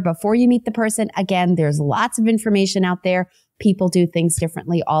prepare before you meet the person. Again, there's lots of information out there. People do things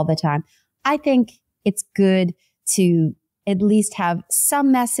differently all the time. I think it's good to at least have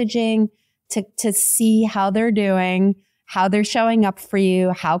some messaging to see how they're doing, how they're showing up for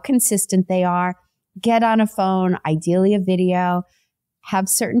you, how consistent they are. Get on a phone, ideally a video. Have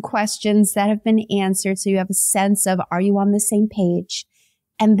certain questions that have been answered so you have a sense of, are you on the same page?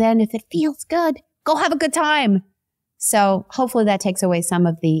 And then if it feels good, go have a good time. So hopefully that takes away some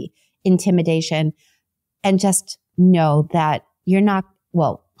of the intimidation, and just know that you're not,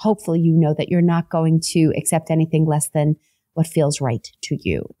 hopefully you know that you're not going to accept anything less than what feels right to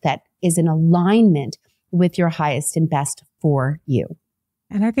you, that is in alignment with your highest and best for you.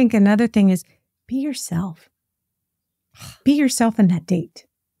 And I think another thing is be yourself. Be yourself in that date.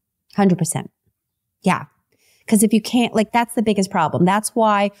 100%. Yeah. Because if you can't, that's the biggest problem. That's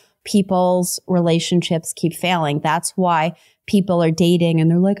why people's relationships keep failing. That's why people are dating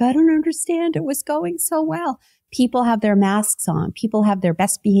and they're like, I don't understand. It was going so well. People have their masks on. People have their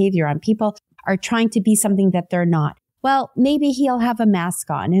best behavior on. People are trying to be something that they're not. Well, maybe he'll have a mask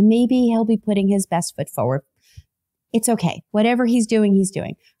on and maybe he'll be putting his best foot forward. It's okay. Whatever he's doing, he's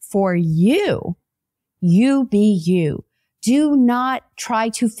doing. For you, you be you. Do not try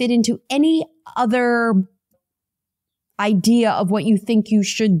to fit into any other idea of what you think you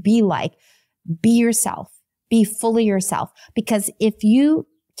should be like. Be yourself. Be fully yourself. Because if you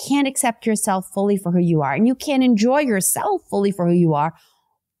can't accept yourself fully for who you are and you can't enjoy yourself fully for who you are,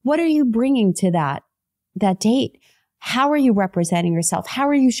 what are you bringing to that date? How are you representing yourself? How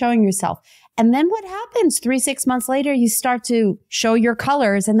are you showing yourself? And then what happens 3-6 months later, you start to show your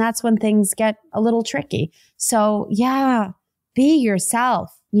colors, and that's when things get a little tricky. So yeah, be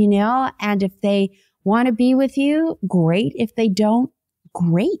yourself, and if they want to be with you, great. If they don't,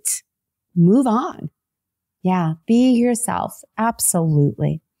 great. Move on. Yeah, be yourself.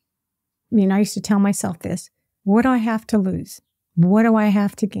 Absolutely. I used to tell myself this: what do I have to lose? What do I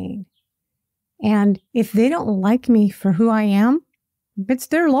have to gain? And if they don't like me for who I am, it's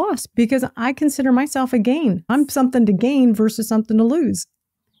their loss, because I consider myself a gain. I'm something to gain versus something to lose.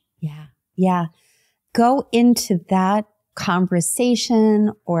 Yeah. Yeah. Go into that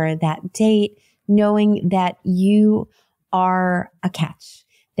conversation or that date knowing that you are a catch,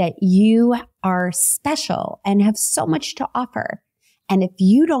 that you are special and have so much to offer. And if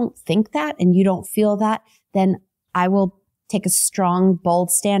you don't think that and you don't feel that, then I will take a strong, bold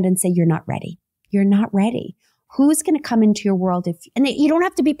stand and say, you're not ready. You're not ready. Who's going to come into your world and you don't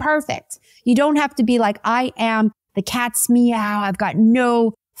have to be perfect. You don't have to be like, I am the cat's meow. I've got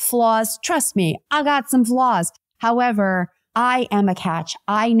no flaws. Trust me, I got some flaws. However, I am a catch.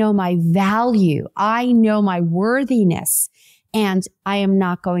 I know my value. I know my worthiness, and I am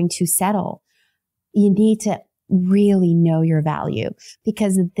not going to settle. You need to really know your value,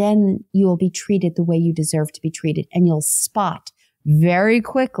 because then you will be treated the way you deserve to be treated, and you'll spot very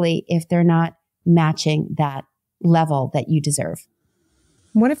quickly if they're not matching that level that you deserve.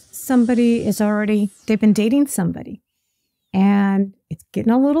 What if somebody they've been dating somebody and it's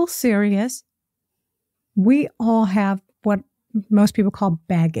getting a little serious? We all have what most people call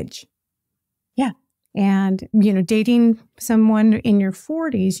baggage. Yeah. And, dating someone in your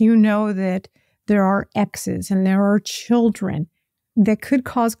 40s, that there are exes and there are children that could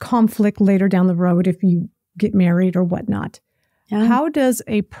cause conflict later down the road if you get married or whatnot. Yeah. How does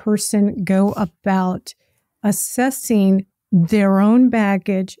a person go about assessing their own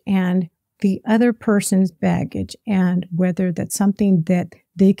baggage and the other person's baggage, and whether that's something that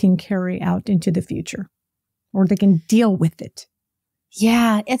they can carry out into the future or they can deal with it?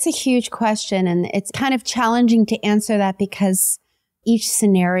 Yeah, it's a huge question, and it's kind of challenging to answer that because each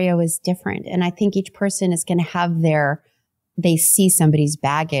scenario is different. And I think each person is going to have they see somebody's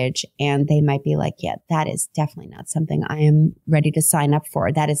baggage and they might be like, yeah, that is definitely not something I am ready to sign up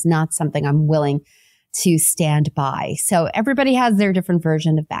for. That is not something I'm willing to stand by. So everybody has their different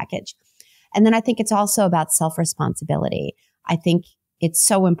version of baggage. And then I think it's also about self-responsibility. I think it's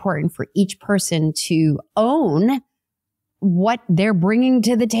so important for each person to own what they're bringing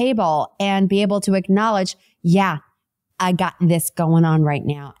to the table and be able to acknowledge, yeah, I got this going on right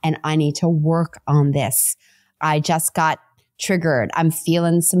now and I need to work on this. I just got triggered. I'm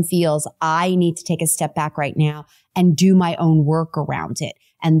feeling some feels. I need to take a step back right now and do my own work around it.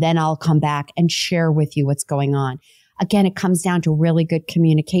 And then I'll come back and share with you what's going on. Again, it comes down to really good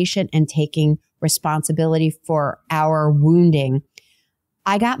communication and taking responsibility for our wounding.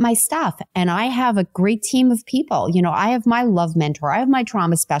 I got my stuff and I have a great team of people. I have my love mentor. I have my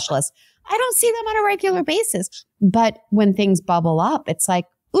trauma specialist. I don't see them on a regular basis. But when things bubble up, it's like,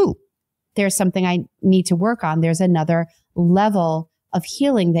 ooh, there's something I need to work on. There's another level of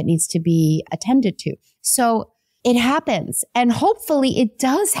healing that needs to be attended to. So it happens. And hopefully it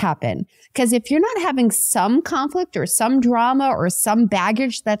does happen. Because if you're not having some conflict or some drama or some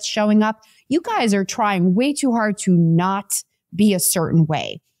baggage that's showing up, you guys are trying way too hard to not be a certain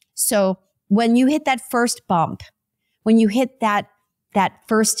way. So when you hit that first bump, when you hit that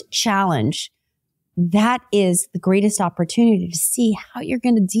first challenge, that is the greatest opportunity to see how you're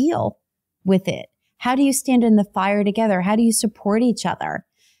going to deal with it. How do you stand in the fire together? How do you support each other?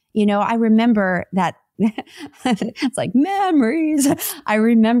 I remember that it's like memories. I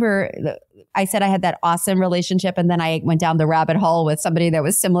remember I said I had that awesome relationship, and then I went down the rabbit hole with somebody that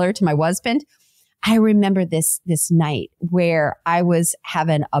was similar to my husband. I remember this night where I was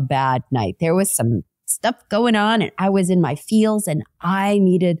having a bad night. There was some stuff going on and I was in my feels and I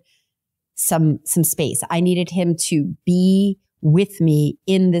needed some space. I needed him to be with me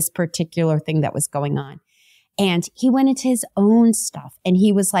in this particular thing that was going on. And he went into his own stuff and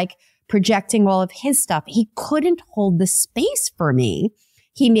he was like projecting all of his stuff. He couldn't hold the space for me.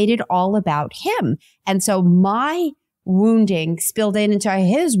 He made it all about him. And so my wounding spilled into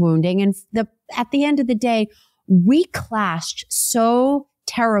his wounding. And at the end of the day, we clashed so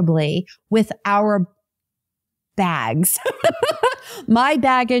terribly with our bags. My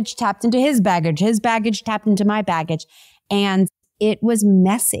baggage tapped into his baggage tapped into my baggage. And it was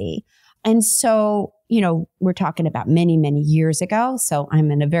messy. And so, we're talking about many, many years ago. So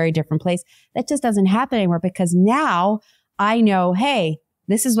I'm in a very different place. That just doesn't happen anymore because now I know, hey,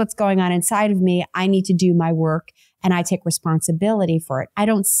 this is what's going on inside of me. I need to do my work and I take responsibility for it. I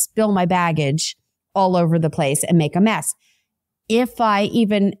don't spill my baggage all over the place and make a mess. If I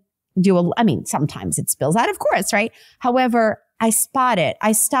even sometimes it spills out, of course, right? However, I spot it,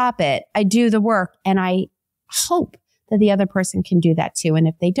 I stop it, I do the work, and I hope that the other person can do that too. And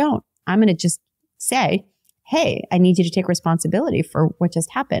if they don't, I'm going to just say, hey, I need you to take responsibility for what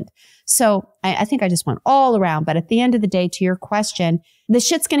just happened. So I think I just went all around. But at the end of the day, to your question, the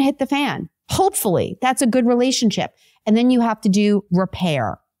shit's going to hit the fan. Hopefully, that's a good relationship. And then you have to do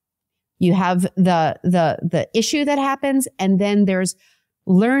repair. You have the issue that happens, and then there's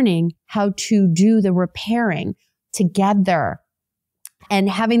learning how to do the repairing together and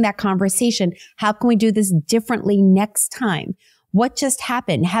having that conversation. How can we do this differently next time? What just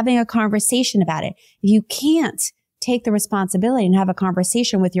happened? Having a conversation about it. If you can't take the responsibility and have a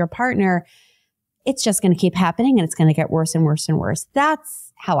conversation with your partner, it's just going to keep happening and it's going to get worse and worse and worse.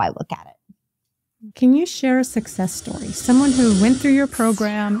 That's how I look at it. Can you share a success story? Someone who went through your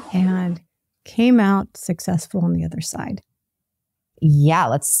program and came out successful on the other side. Yeah,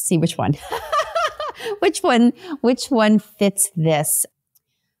 let's see which one. Which one fits this?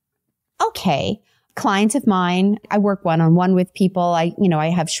 Okay. Clients of mine, I work one-on-one with people. I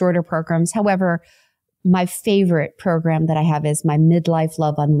have shorter programs. However, my favorite program that I have is my Midlife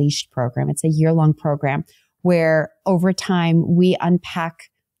Love Unleashed program. It's a year-long program where over time we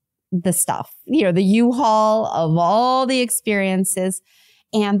unpack the stuff, the U-Haul of all the experiences.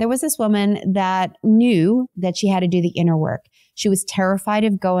 And there was this woman that knew that she had to do the inner work. She was terrified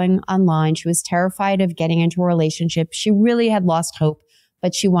of going online. She was terrified of getting into a relationship. She really had lost hope,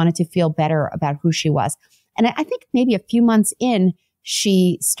 but she wanted to feel better about who she was. And I think maybe a few months in,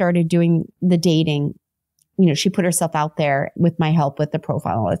 she started doing the dating. She put herself out there with my help with the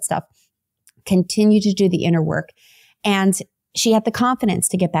profile, all that stuff, continued to do the inner work. And she had the confidence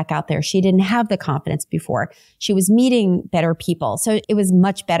to get back out there. She didn't have the confidence before. She was meeting better people. So it was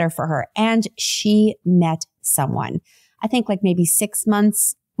much better for her. And she met someone. I think like maybe 6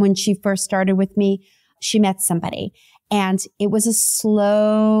 months when she first started with me, she met somebody. And it was a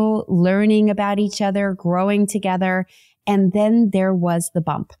slow learning about each other, growing together. And then there was the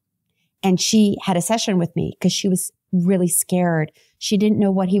bump. And she had a session with me because she was really scared. She didn't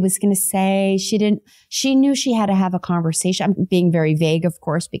know what he was going to say. She knew she had to have a conversation. I'm being very vague, of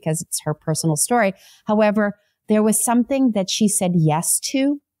course, because it's her personal story. However, there was something that she said yes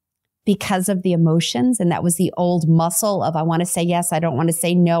to because of the emotions. And that was the old muscle of, I want to say yes. I don't want to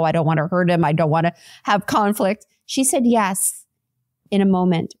say no. I don't want to hurt him. I don't want to have conflict. She said yes in a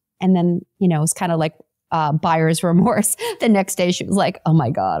moment. And then, it was kind of like buyer's remorse. The next day she was like, oh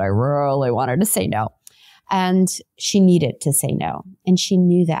my God, I really wanted to say no. And she needed to say no. And she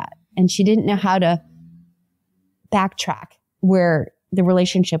knew that. And she didn't know how to backtrack where the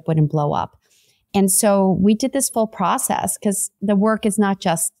relationship wouldn't blow up. And so we did this full process because the work is not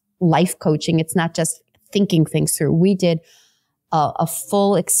just life coaching. It's not just thinking things through. We did a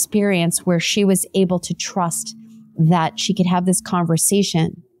full experience where she was able to trust that she could have this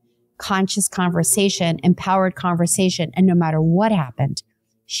conversation, conscious conversation, empowered conversation. And no matter what happened,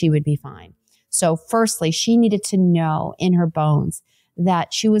 she would be fine. So firstly, she needed to know in her bones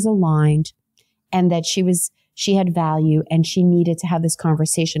that she was aligned and that she had value and she needed to have this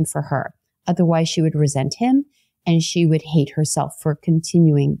conversation for her. Otherwise, she would resent him and she would hate herself for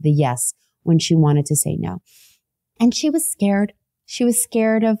continuing the yes when she wanted to say no. And she was scared. She was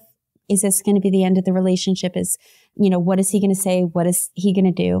scared of, is this going to be the end of the relationship? What is he going to say? What is he going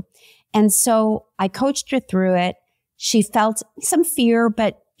to do? And so I coached her through it. She felt some fear,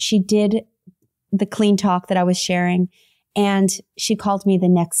 but she did the clean talk that I was sharing. And she called me the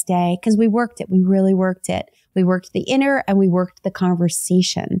next day because we worked it. We really worked it. We worked the inner and we worked the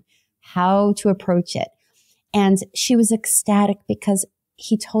conversation, how to approach it. And she was ecstatic because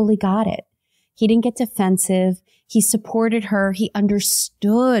he totally got it. He didn't get defensive. He supported her. He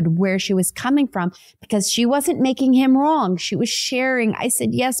understood where she was coming from because she wasn't making him wrong. She was sharing. I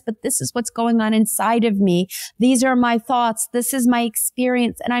said, yes, but this is what's going on inside of me. These are my thoughts. This is my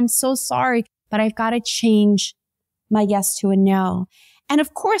experience. And I'm so sorry, but I've got to change my yes to a no. And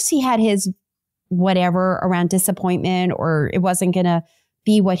of course he had his whatever around disappointment or it wasn't going to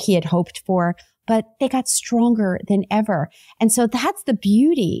be what he had hoped for, but they got stronger than ever. And so that's the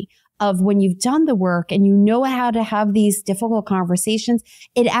beauty of when you've done the work and you know how to have these difficult conversations,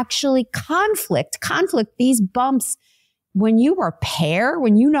 it actually conflict, these bumps. When you repair,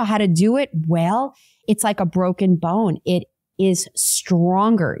 when you know how to do it well, it's like a broken bone. It is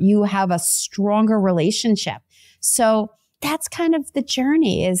stronger. You have a stronger relationship. So that's kind of the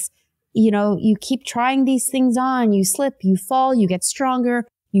journey is, you keep trying these things on, you slip, you fall, you get stronger,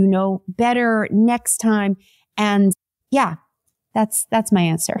 you know better next time. And yeah, that's my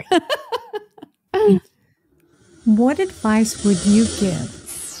answer. What advice would you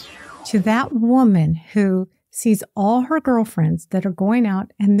give to that woman who sees all her girlfriends that are going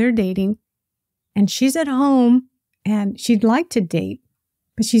out and they're dating, and she's at home and she'd like to date,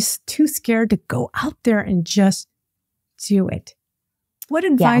 but she's too scared to go out there and just do it? What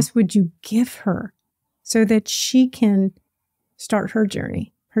advice would you give her so that she can start her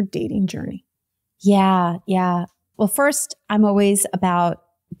journey, her dating journey? Yeah. Well, first, I'm always about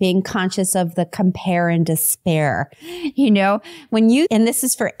being conscious of the compare and despair. And this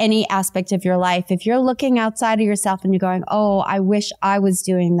is for any aspect of your life, if you're looking outside of yourself and you're going, oh, I wish I was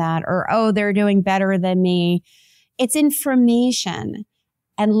doing that, or, oh, they're doing better than me. It's information,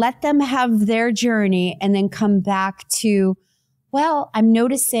 and let them have their journey and then come back to, well, I'm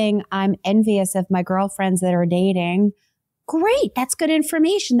noticing I'm envious of my girlfriends that are dating. Great. That's good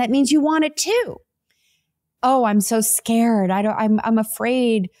information. That means you want it too. Oh, I'm so scared. I'm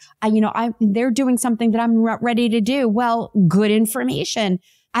afraid. They're doing something that I'm not ready to do. Well, good information.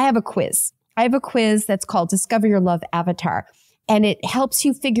 I have a quiz that's called Discover Your Love Avatar. And it helps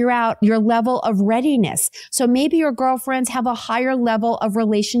you figure out your level of readiness. So maybe your girlfriends have a higher level of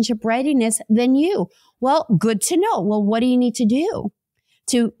relationship readiness than you. Well, good to know. Well, what do you need to do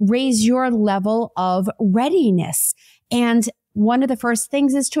to raise your level of readiness? And one of the first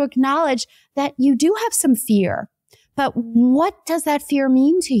things is to acknowledge that you do have some fear. But what does that fear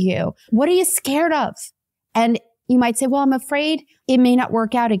mean to you? What are you scared of? And you might say, well, I'm afraid it may not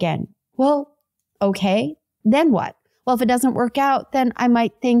work out again. Well, okay, then what? Well, if it doesn't work out, then I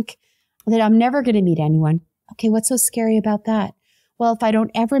might think that I'm never going to meet anyone. Okay, what's so scary about that? Well, if I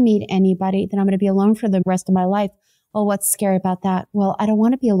don't ever meet anybody, then I'm going to be alone for the rest of my life. Well, what's scary about that? Well, I don't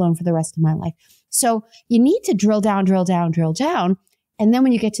want to be alone for the rest of my life. So you need to drill down. And then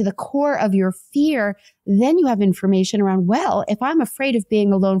when you get to the core of your fear, then you have information around, well, if I'm afraid of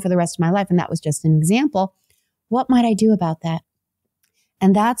being alone for the rest of my life, and that was just an example, what might I do about that?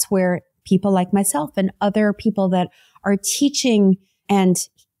 And that's where people like myself and other people that are teaching and,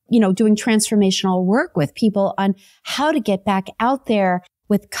 doing transformational work with people on how to get back out there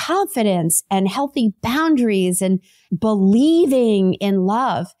with confidence and healthy boundaries and believing in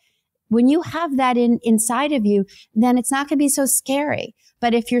love. When you have that inside of you, then it's not going to be so scary.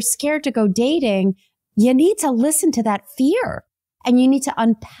 But if you're scared to go dating, you need to listen to that fear and you need to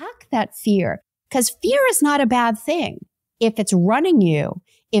unpack that fear, because fear is not a bad thing. If it's running you,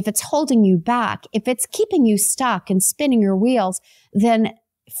 if it's holding you back, if it's keeping you stuck and spinning your wheels, then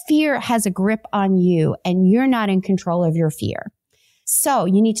fear has a grip on you and you're not in control of your fear. So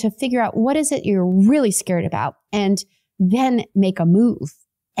you need to figure out what is it you're really scared about and then make a move.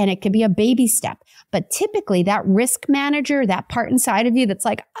 And it could be a baby step. But typically that risk manager, that part inside of you that's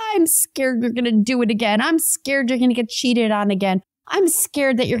like, I'm scared you're going to do it again. I'm scared you're going to get cheated on again. I'm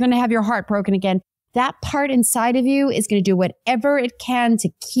scared that you're going to have your heart broken again. That part inside of you is going to do whatever it can to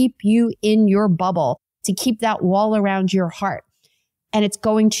keep you in your bubble, to keep that wall around your heart. And it's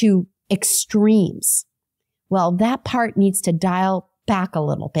going to extremes. Well, that part needs to dial back a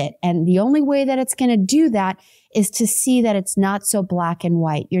little bit. And the only way that it's going to do that is to see that it's not so black and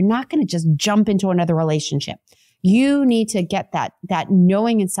white. You're not going to just jump into another relationship. You need to get that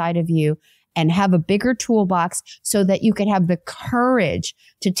knowing inside of you and have a bigger toolbox so that you can have the courage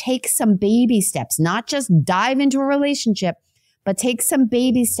to take some baby steps, not just dive into a relationship, but take some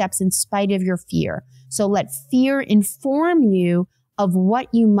baby steps in spite of your fear. So let fear inform you of what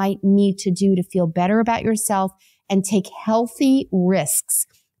you might need to do to feel better about yourself and take healthy risks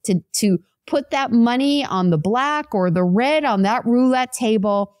to put that money on the black or the red on that roulette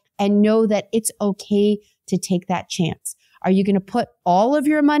table and know that it's okay to take that chance. Are you going to put all of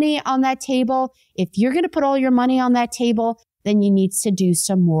your money on that table? If you're going to put all your money on that table, then you need to do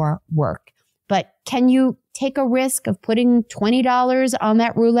some more work. But can you take a risk of putting $20 on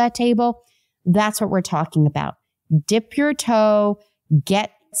that roulette table? That's what we're talking about. Dip your toe,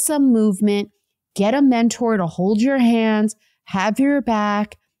 get some movement, get a mentor to hold your hands, have your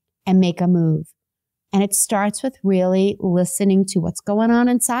back, and make a move. And it starts with really listening to what's going on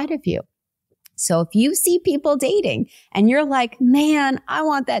inside of you. So if you see people dating and you're like, man, I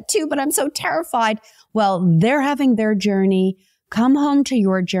want that too, but I'm so terrified. Well, they're having their journey. Come home to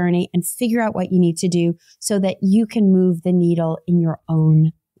your journey and figure out what you need to do so that you can move the needle in your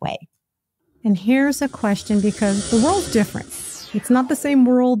own way. And here's a question, because the world's different. It's not the same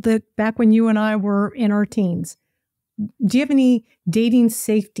world that back when you and I were in our teens. Do you have any dating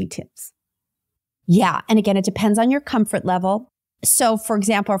safety tips? Yeah. And again, it depends on your comfort level. So for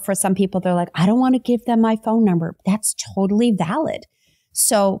example, for some people, they're like, I don't want to give them my phone number. That's totally valid.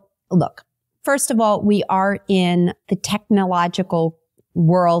 So look, first of all, we are in the technological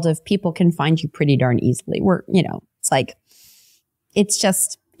world of people can find you pretty darn easily. It's like,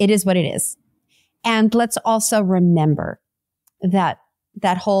 it is what it is. And let's also remember that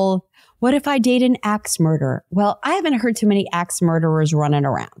whole, what if I date an axe murderer? Well, I haven't heard too many axe murderers running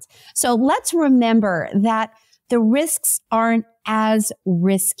around. So let's remember that the risks aren't as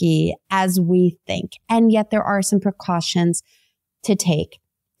risky as we think. And yet there are some precautions to take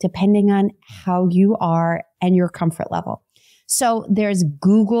depending on how you are and your comfort level. So there's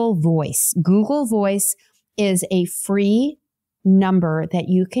Google Voice. Google Voice is a free number that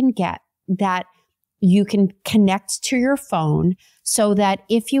you can get that you can connect to your phone so that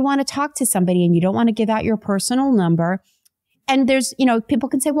if you want to talk to somebody and you don't want to give out your personal number, and there's, people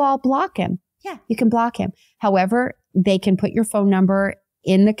can say, well, I'll block him. Yeah, you can block him. However, they can put your phone number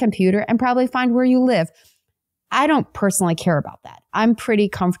in the computer and probably find where you live. I don't personally care about that. I'm pretty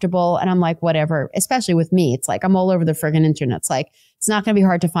comfortable and I'm like, whatever, especially with me. It's like, I'm all over the friggin' internet. It's like, it's not going to be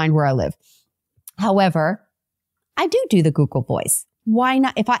hard to find where I live. However, I do the Google Voice. Why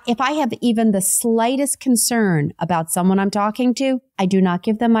not? If I have even the slightest concern about someone I'm talking to, I do not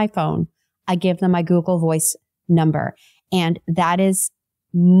give them my phone. I give them my Google Voice number. And that is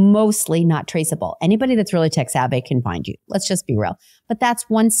mostly not traceable. Anybody that's really tech savvy can find you. Let's just be real. But that's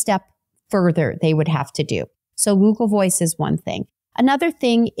one step further they would have to do. So Google Voice is one thing. Another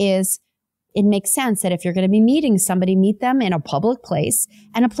thing is, it makes sense that if you're going to be meeting somebody, meet them in a public place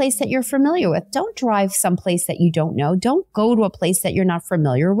and a place that you're familiar with. Don't drive someplace that you don't know. Don't go to a place that you're not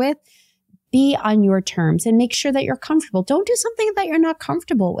familiar with. Be on your terms and make sure that you're comfortable. Don't do something that you're not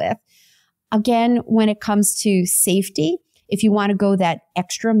comfortable with. Again, when it comes to safety, if you want to go that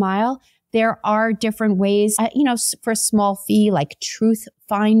extra mile, there are different ways, for a small fee like Truth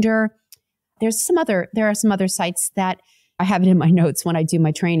Finder. There are some other sites that I have it in my notes when I do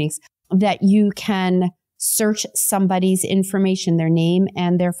my trainings, that you can search somebody's information, their name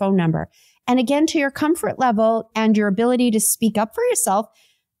and their phone number. And again, to your comfort level and your ability to speak up for yourself.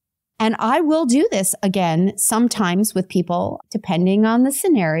 And I will do this again sometimes with people, depending on the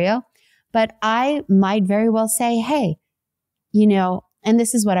scenario. But I might very well say, hey, and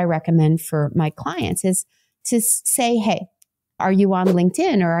this is what I recommend for my clients, is to say, hey, are you on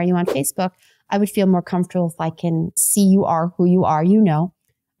LinkedIn or are you on Facebook? I would feel more comfortable if I can see you are who you are.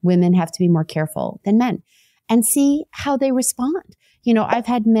 Women have to be more careful than men, and see how they respond. I've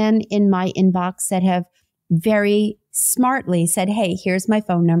had men in my inbox that have very smartly said, hey, here's my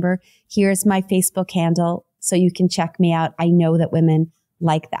phone number. Here's my Facebook handle so you can check me out. I know that women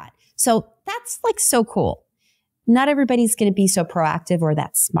like that. So that's like so cool. Not everybody's going to be so proactive or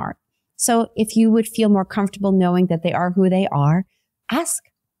that smart. So if you would feel more comfortable knowing that they are who they are, ask,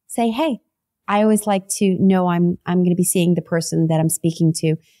 say, hey, I always like to know I'm going to be seeing the person that I'm speaking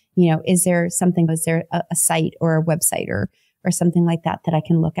to. Is there a site or a website or something like that I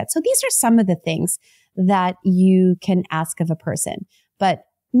can look at? So these are some of the things that you can ask of a person. But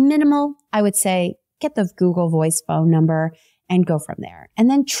minimal, I would say, get the Google Voice phone number and go from there. And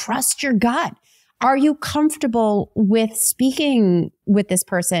then trust your gut. Are you comfortable with speaking with this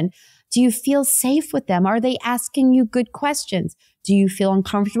person? Do you feel safe with them? Are they asking you good questions? Do you feel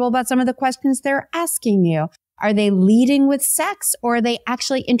uncomfortable about some of the questions they're asking you? Are they leading with sex, or are they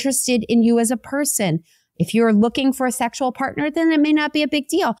actually interested in you as a person? If you're looking for a sexual partner, then it may not be a big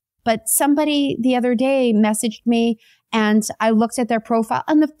deal. But somebody the other day messaged me and I looked at their profile,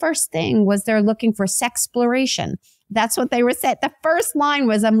 and the first thing was they're looking for sexploration. That's what they were said. The first line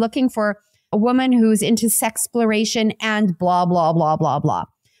was, I'm looking for a woman who's into sexploration and blah, blah, blah, blah, blah.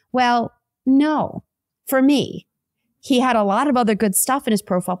 Well, no, for me, he had a lot of other good stuff in his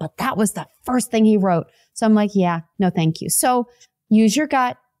profile, but that was the first thing he wrote. So I'm like, yeah, no, thank you. So use your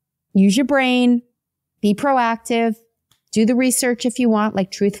gut, use your brain, be proactive, do the research if you want, like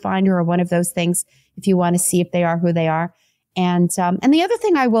Truth Finder or one of those things, if you want to see if they are who they are. And the other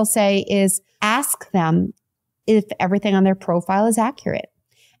thing I will say is ask them if everything on their profile is accurate.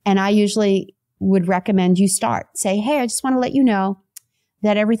 And I usually would recommend you start. Say, hey, I just want to let you know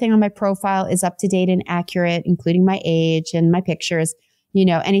that everything on my profile is up to date and accurate, including my age and my pictures,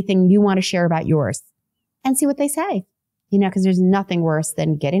 anything you want to share about yours, and see what they say, because there's nothing worse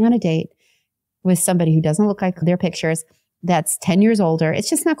than getting on a date with somebody who doesn't look like their pictures that's 10 years older. It's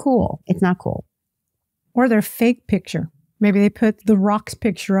just not cool. It's not cool. Or their fake picture. Maybe they put the Rock's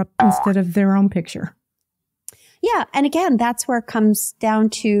picture up instead of their own picture. Yeah. And again, that's where it comes down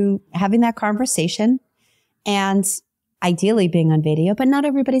to having that conversation and ideally being on video, but not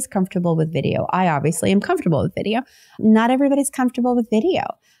everybody's comfortable with video. I obviously am comfortable with video. Not everybody's comfortable with video.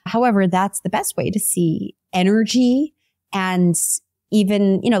 However, that's the best way to see energy and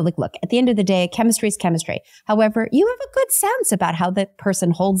even, like, look, at the end of the day, chemistry is chemistry. However, you have a good sense about how the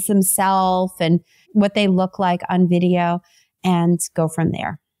person holds themselves and what they look like on video and go from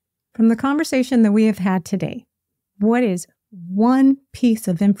there. From the conversation that we have had today, what is one piece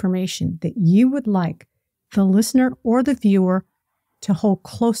of information that you would like the listener or the viewer to hold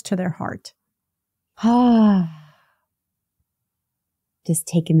close to their heart? Just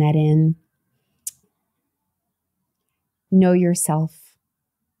taking that in. Know yourself.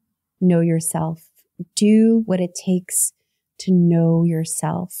 Know yourself. Do what it takes to know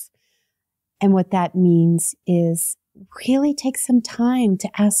yourself. And what that means is really take some time to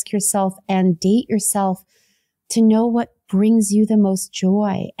ask yourself and date yourself to know what brings you the most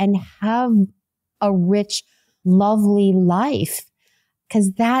joy and have a rich, lovely life,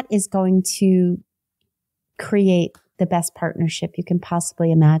 because that is going to create the best partnership you can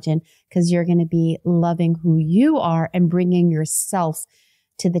possibly imagine, because you're going to be loving who you are and bringing yourself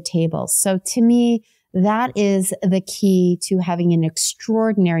to the table. So to me, that is the key to having an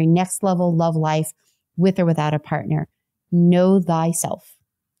extraordinary next level love life with or without a partner. Know thyself.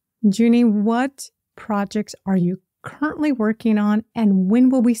 Junie, what projects are you currently working on, and when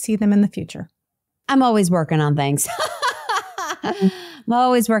will we see them in the future? I'm always working on things. I'm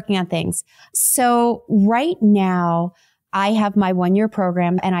always working on things. So right now, I have my 1-year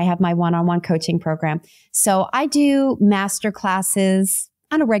program and I have my one-on-one coaching program. So I do master classes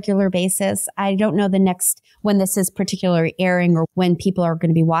on a regular basis. I don't know when this is particularly airing or when people are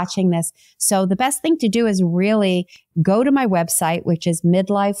going to be watching this. So the best thing to do is really go to my website, which is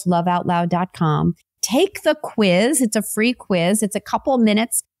midlifeloveoutloud.com. Take the quiz. It's a free quiz. It's a couple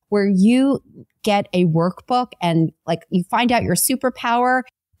minutes where you get a workbook and you find out your superpower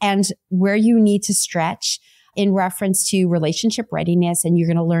and where you need to stretch in reference to relationship readiness. And you're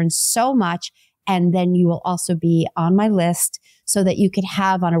going to learn so much. And then you will also be on my list so that you could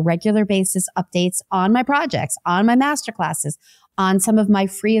have on a regular basis updates on my projects, on my masterclasses, on some of my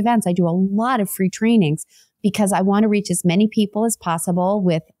free events. I do a lot of free trainings because I want to reach as many people as possible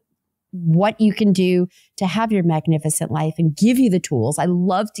with what you can do to have your magnificent life and give you the tools. I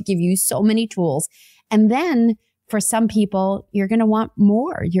love to give you so many tools. And then for some people, you're going to want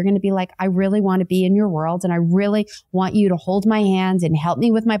more. You're going to be like, I really want to be in your world and I really want you to hold my hand and help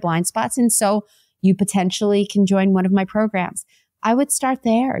me with my blind spots. And so you potentially can join one of my programs. I would start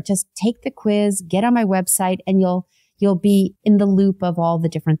there. Just take the quiz, get on my website, and you'll be in the loop of all the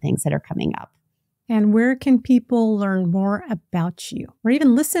different things that are coming up. And where can people learn more about you or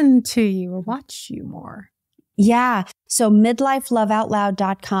even listen to you or watch you more? Yeah. So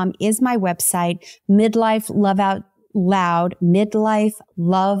midlifeloveoutloud.com is my website. Midlife Love Out Loud. Midlife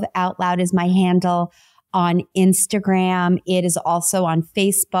Love Out Loud is my handle on Instagram. It is also on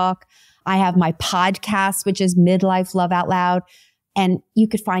Facebook. I have my podcast, which is Midlife Love Out Loud. And you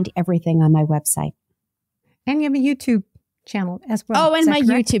could find everything on my website. And you have a YouTube channel as well. Oh, and my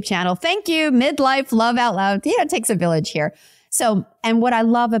YouTube channel. Thank you. Midlife Love Out Loud. Yeah, it takes a village here. So, and what I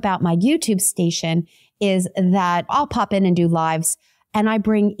love about my YouTube station is that I'll pop in and do lives and I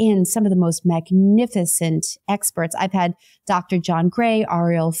bring in some of the most magnificent experts. I've had Dr. John Gray,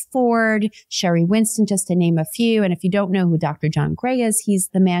 Ariel Ford, Sherry Winston, just to name a few. And if you don't know who Dr. John Gray is, he's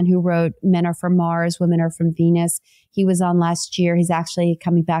the man who wrote Men Are From Mars, Women Are From Venus. He was on last year. He's actually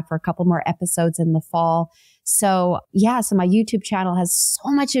coming back for a couple more episodes in the fall. So yeah, so my YouTube channel has so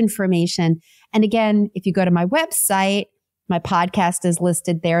much information. And again, if you go to my website, my podcast is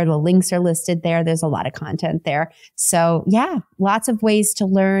listed there. The links are listed there. There's a lot of content there. So yeah, lots of ways to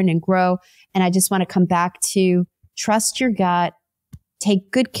learn and grow. And I just want to come back to trust your gut,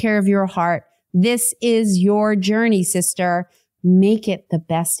 take good care of your heart. This is your journey, sister. Make it the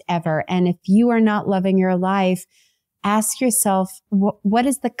best ever. And if you are not loving your life, ask yourself, what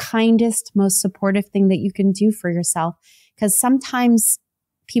is the kindest, most supportive thing that you can do for yourself? Because sometimes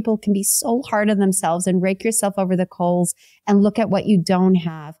people can be so hard on themselves and rake yourself over the coals and look at what you don't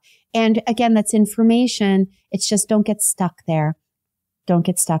have. And again, that's information. It's just don't get stuck there. Don't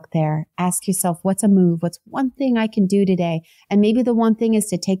get stuck there. Ask yourself, what's a move? What's one thing I can do today? And maybe the one thing is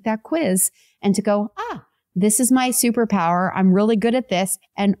to take that quiz and to go, this is my superpower. I'm really good at this.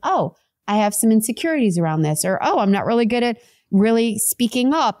 And I have some insecurities around this, or, I'm not really good at really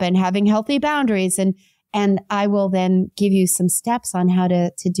speaking up and having healthy boundaries. And And I will then give you some steps on how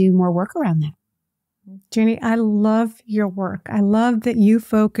to do more work around that. Junie, I love your work. I love that you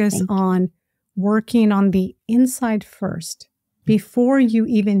focus on working on the inside first before you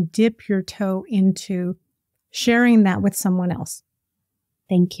even dip your toe into sharing that with someone else.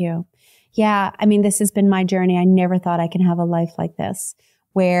 Thank you. Yeah. I mean, this has been my journey. I never thought I can have a life like this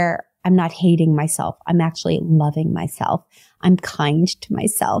where I'm not hating myself. I'm actually loving myself. I'm kind to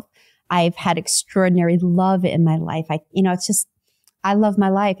myself. I've had extraordinary love in my life. It's just, I love my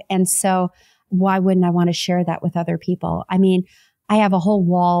life. And so why wouldn't I want to share that with other people? I mean, I have a whole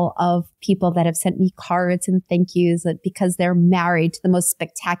wall of people that have sent me cards and thank yous because they're married to the most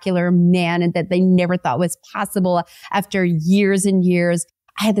spectacular man and that they never thought was possible after years and years.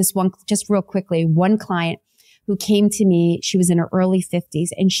 I had this one, just real quickly, one client who came to me. She was in her early 50s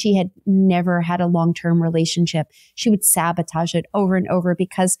and she had never had a long-term relationship. She would sabotage it over and over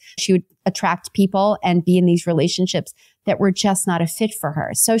because she would attract people and be in these relationships that were just not a fit for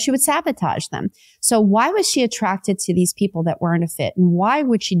her. So she would sabotage them. So why was she attracted to these people that weren't a fit? And why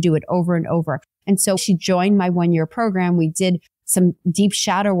would she do it over and over? And so she joined my 1-year program. We did some deep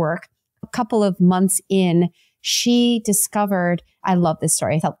shadow work. A couple of months in, she discovered, I love this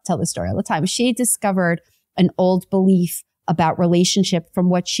story. I tell this story all the time. She discovered an old belief about relationship from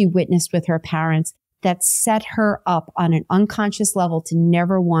what she witnessed with her parents that set her up on an unconscious level to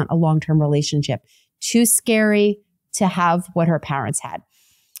never want a long-term relationship. Too scary to have what her parents had.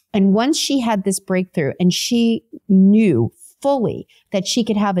 And once she had this breakthrough and she knew fully that she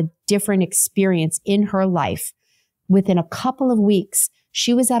could have a different experience in her life, within a couple of weeks,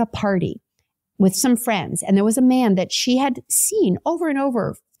 she was at a party with some friends. And there was a man that she had seen over and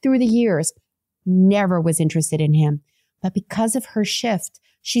over through the years, never was interested in him. But because of her shift,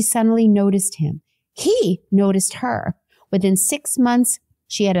 she suddenly noticed him. He noticed her. Within 6 months,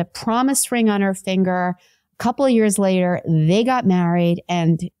 she had a promise ring on her finger. A couple of years later, they got married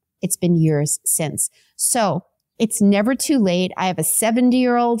and it's been years since. So it's never too late. I have a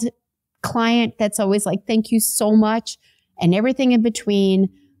 70-year-old client that's always like, thank you so much. And everything in between.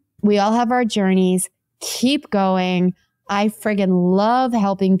 We all have our journeys. Keep going. I friggin' love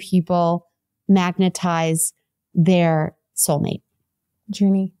helping people magnetize their soulmate.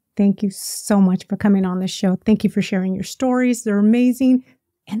 Junie, thank you so much for coming on the show. Thank you for sharing your stories. They're amazing.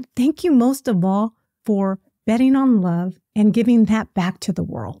 And thank you most of all for betting on love and giving that back to the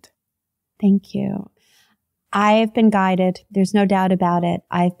world. Thank you. I've been guided. There's no doubt about it.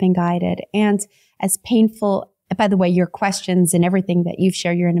 I've been guided. And as painful, by the way, your questions and everything that you've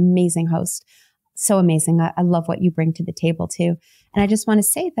shared, you're an amazing host. So amazing. I love what you bring to the table too. And I just want to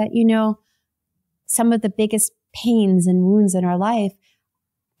say that, some of the biggest pains and wounds in our life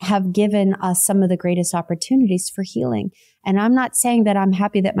have given us some of the greatest opportunities for healing. And I'm not saying that I'm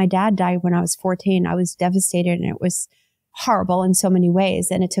happy that my dad died when I was 14. I was devastated and it was horrible in so many ways.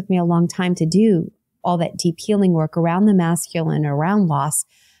 And it took me a long time to do all that deep healing work around the masculine, around loss.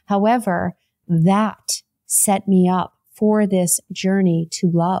 However, that set me up for this journey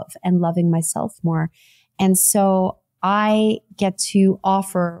to love and loving myself more. And so I get to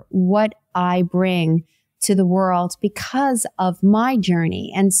offer what I bring to the world because of my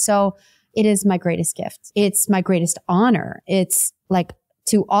journey. And so it is my greatest gift. It's my greatest honor. It's like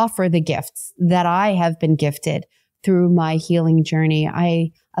to offer the gifts that I have been gifted through my healing journey.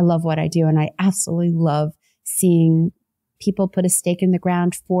 I love what I do. And I absolutely love seeing people put a stake in the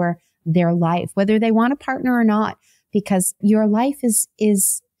ground for their life, whether they want a partner or not, because your life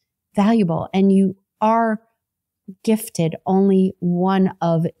is valuable and you are gifted only one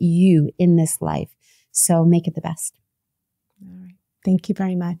of you in this life. So make it the best. All right. Thank you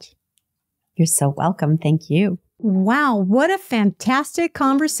very much. You're so welcome. Thank you. Wow. What a fantastic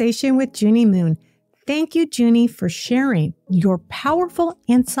conversation with Junie Moon. Thank you, Junie, for sharing your powerful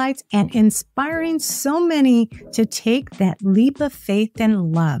insights and inspiring so many to take that leap of faith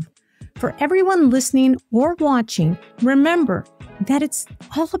and love. For everyone listening or watching, remember that it's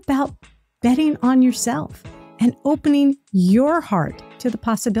all about betting on yourself and opening your heart to the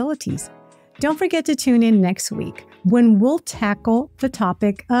possibilities. Don't forget to tune in next week when we'll tackle the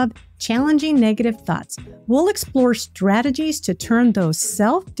topic of challenging negative thoughts. We'll explore strategies to turn those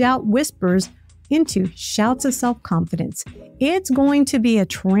self-doubt whispers into shouts of self-confidence. It's going to be a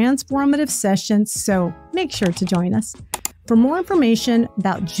transformative session, so make sure to join us. For more information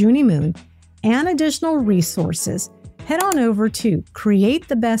about Junie Moon and additional resources, head on over to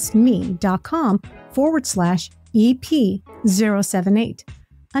createthebestme.com/EP078.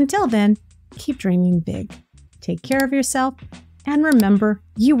 Until then, keep dreaming big. Take care of yourself. And remember,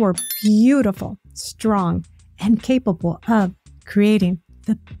 you are beautiful, strong, and capable of creating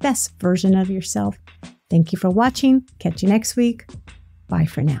the best version of yourself. Thank you for watching. Catch you next week. Bye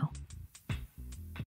for now.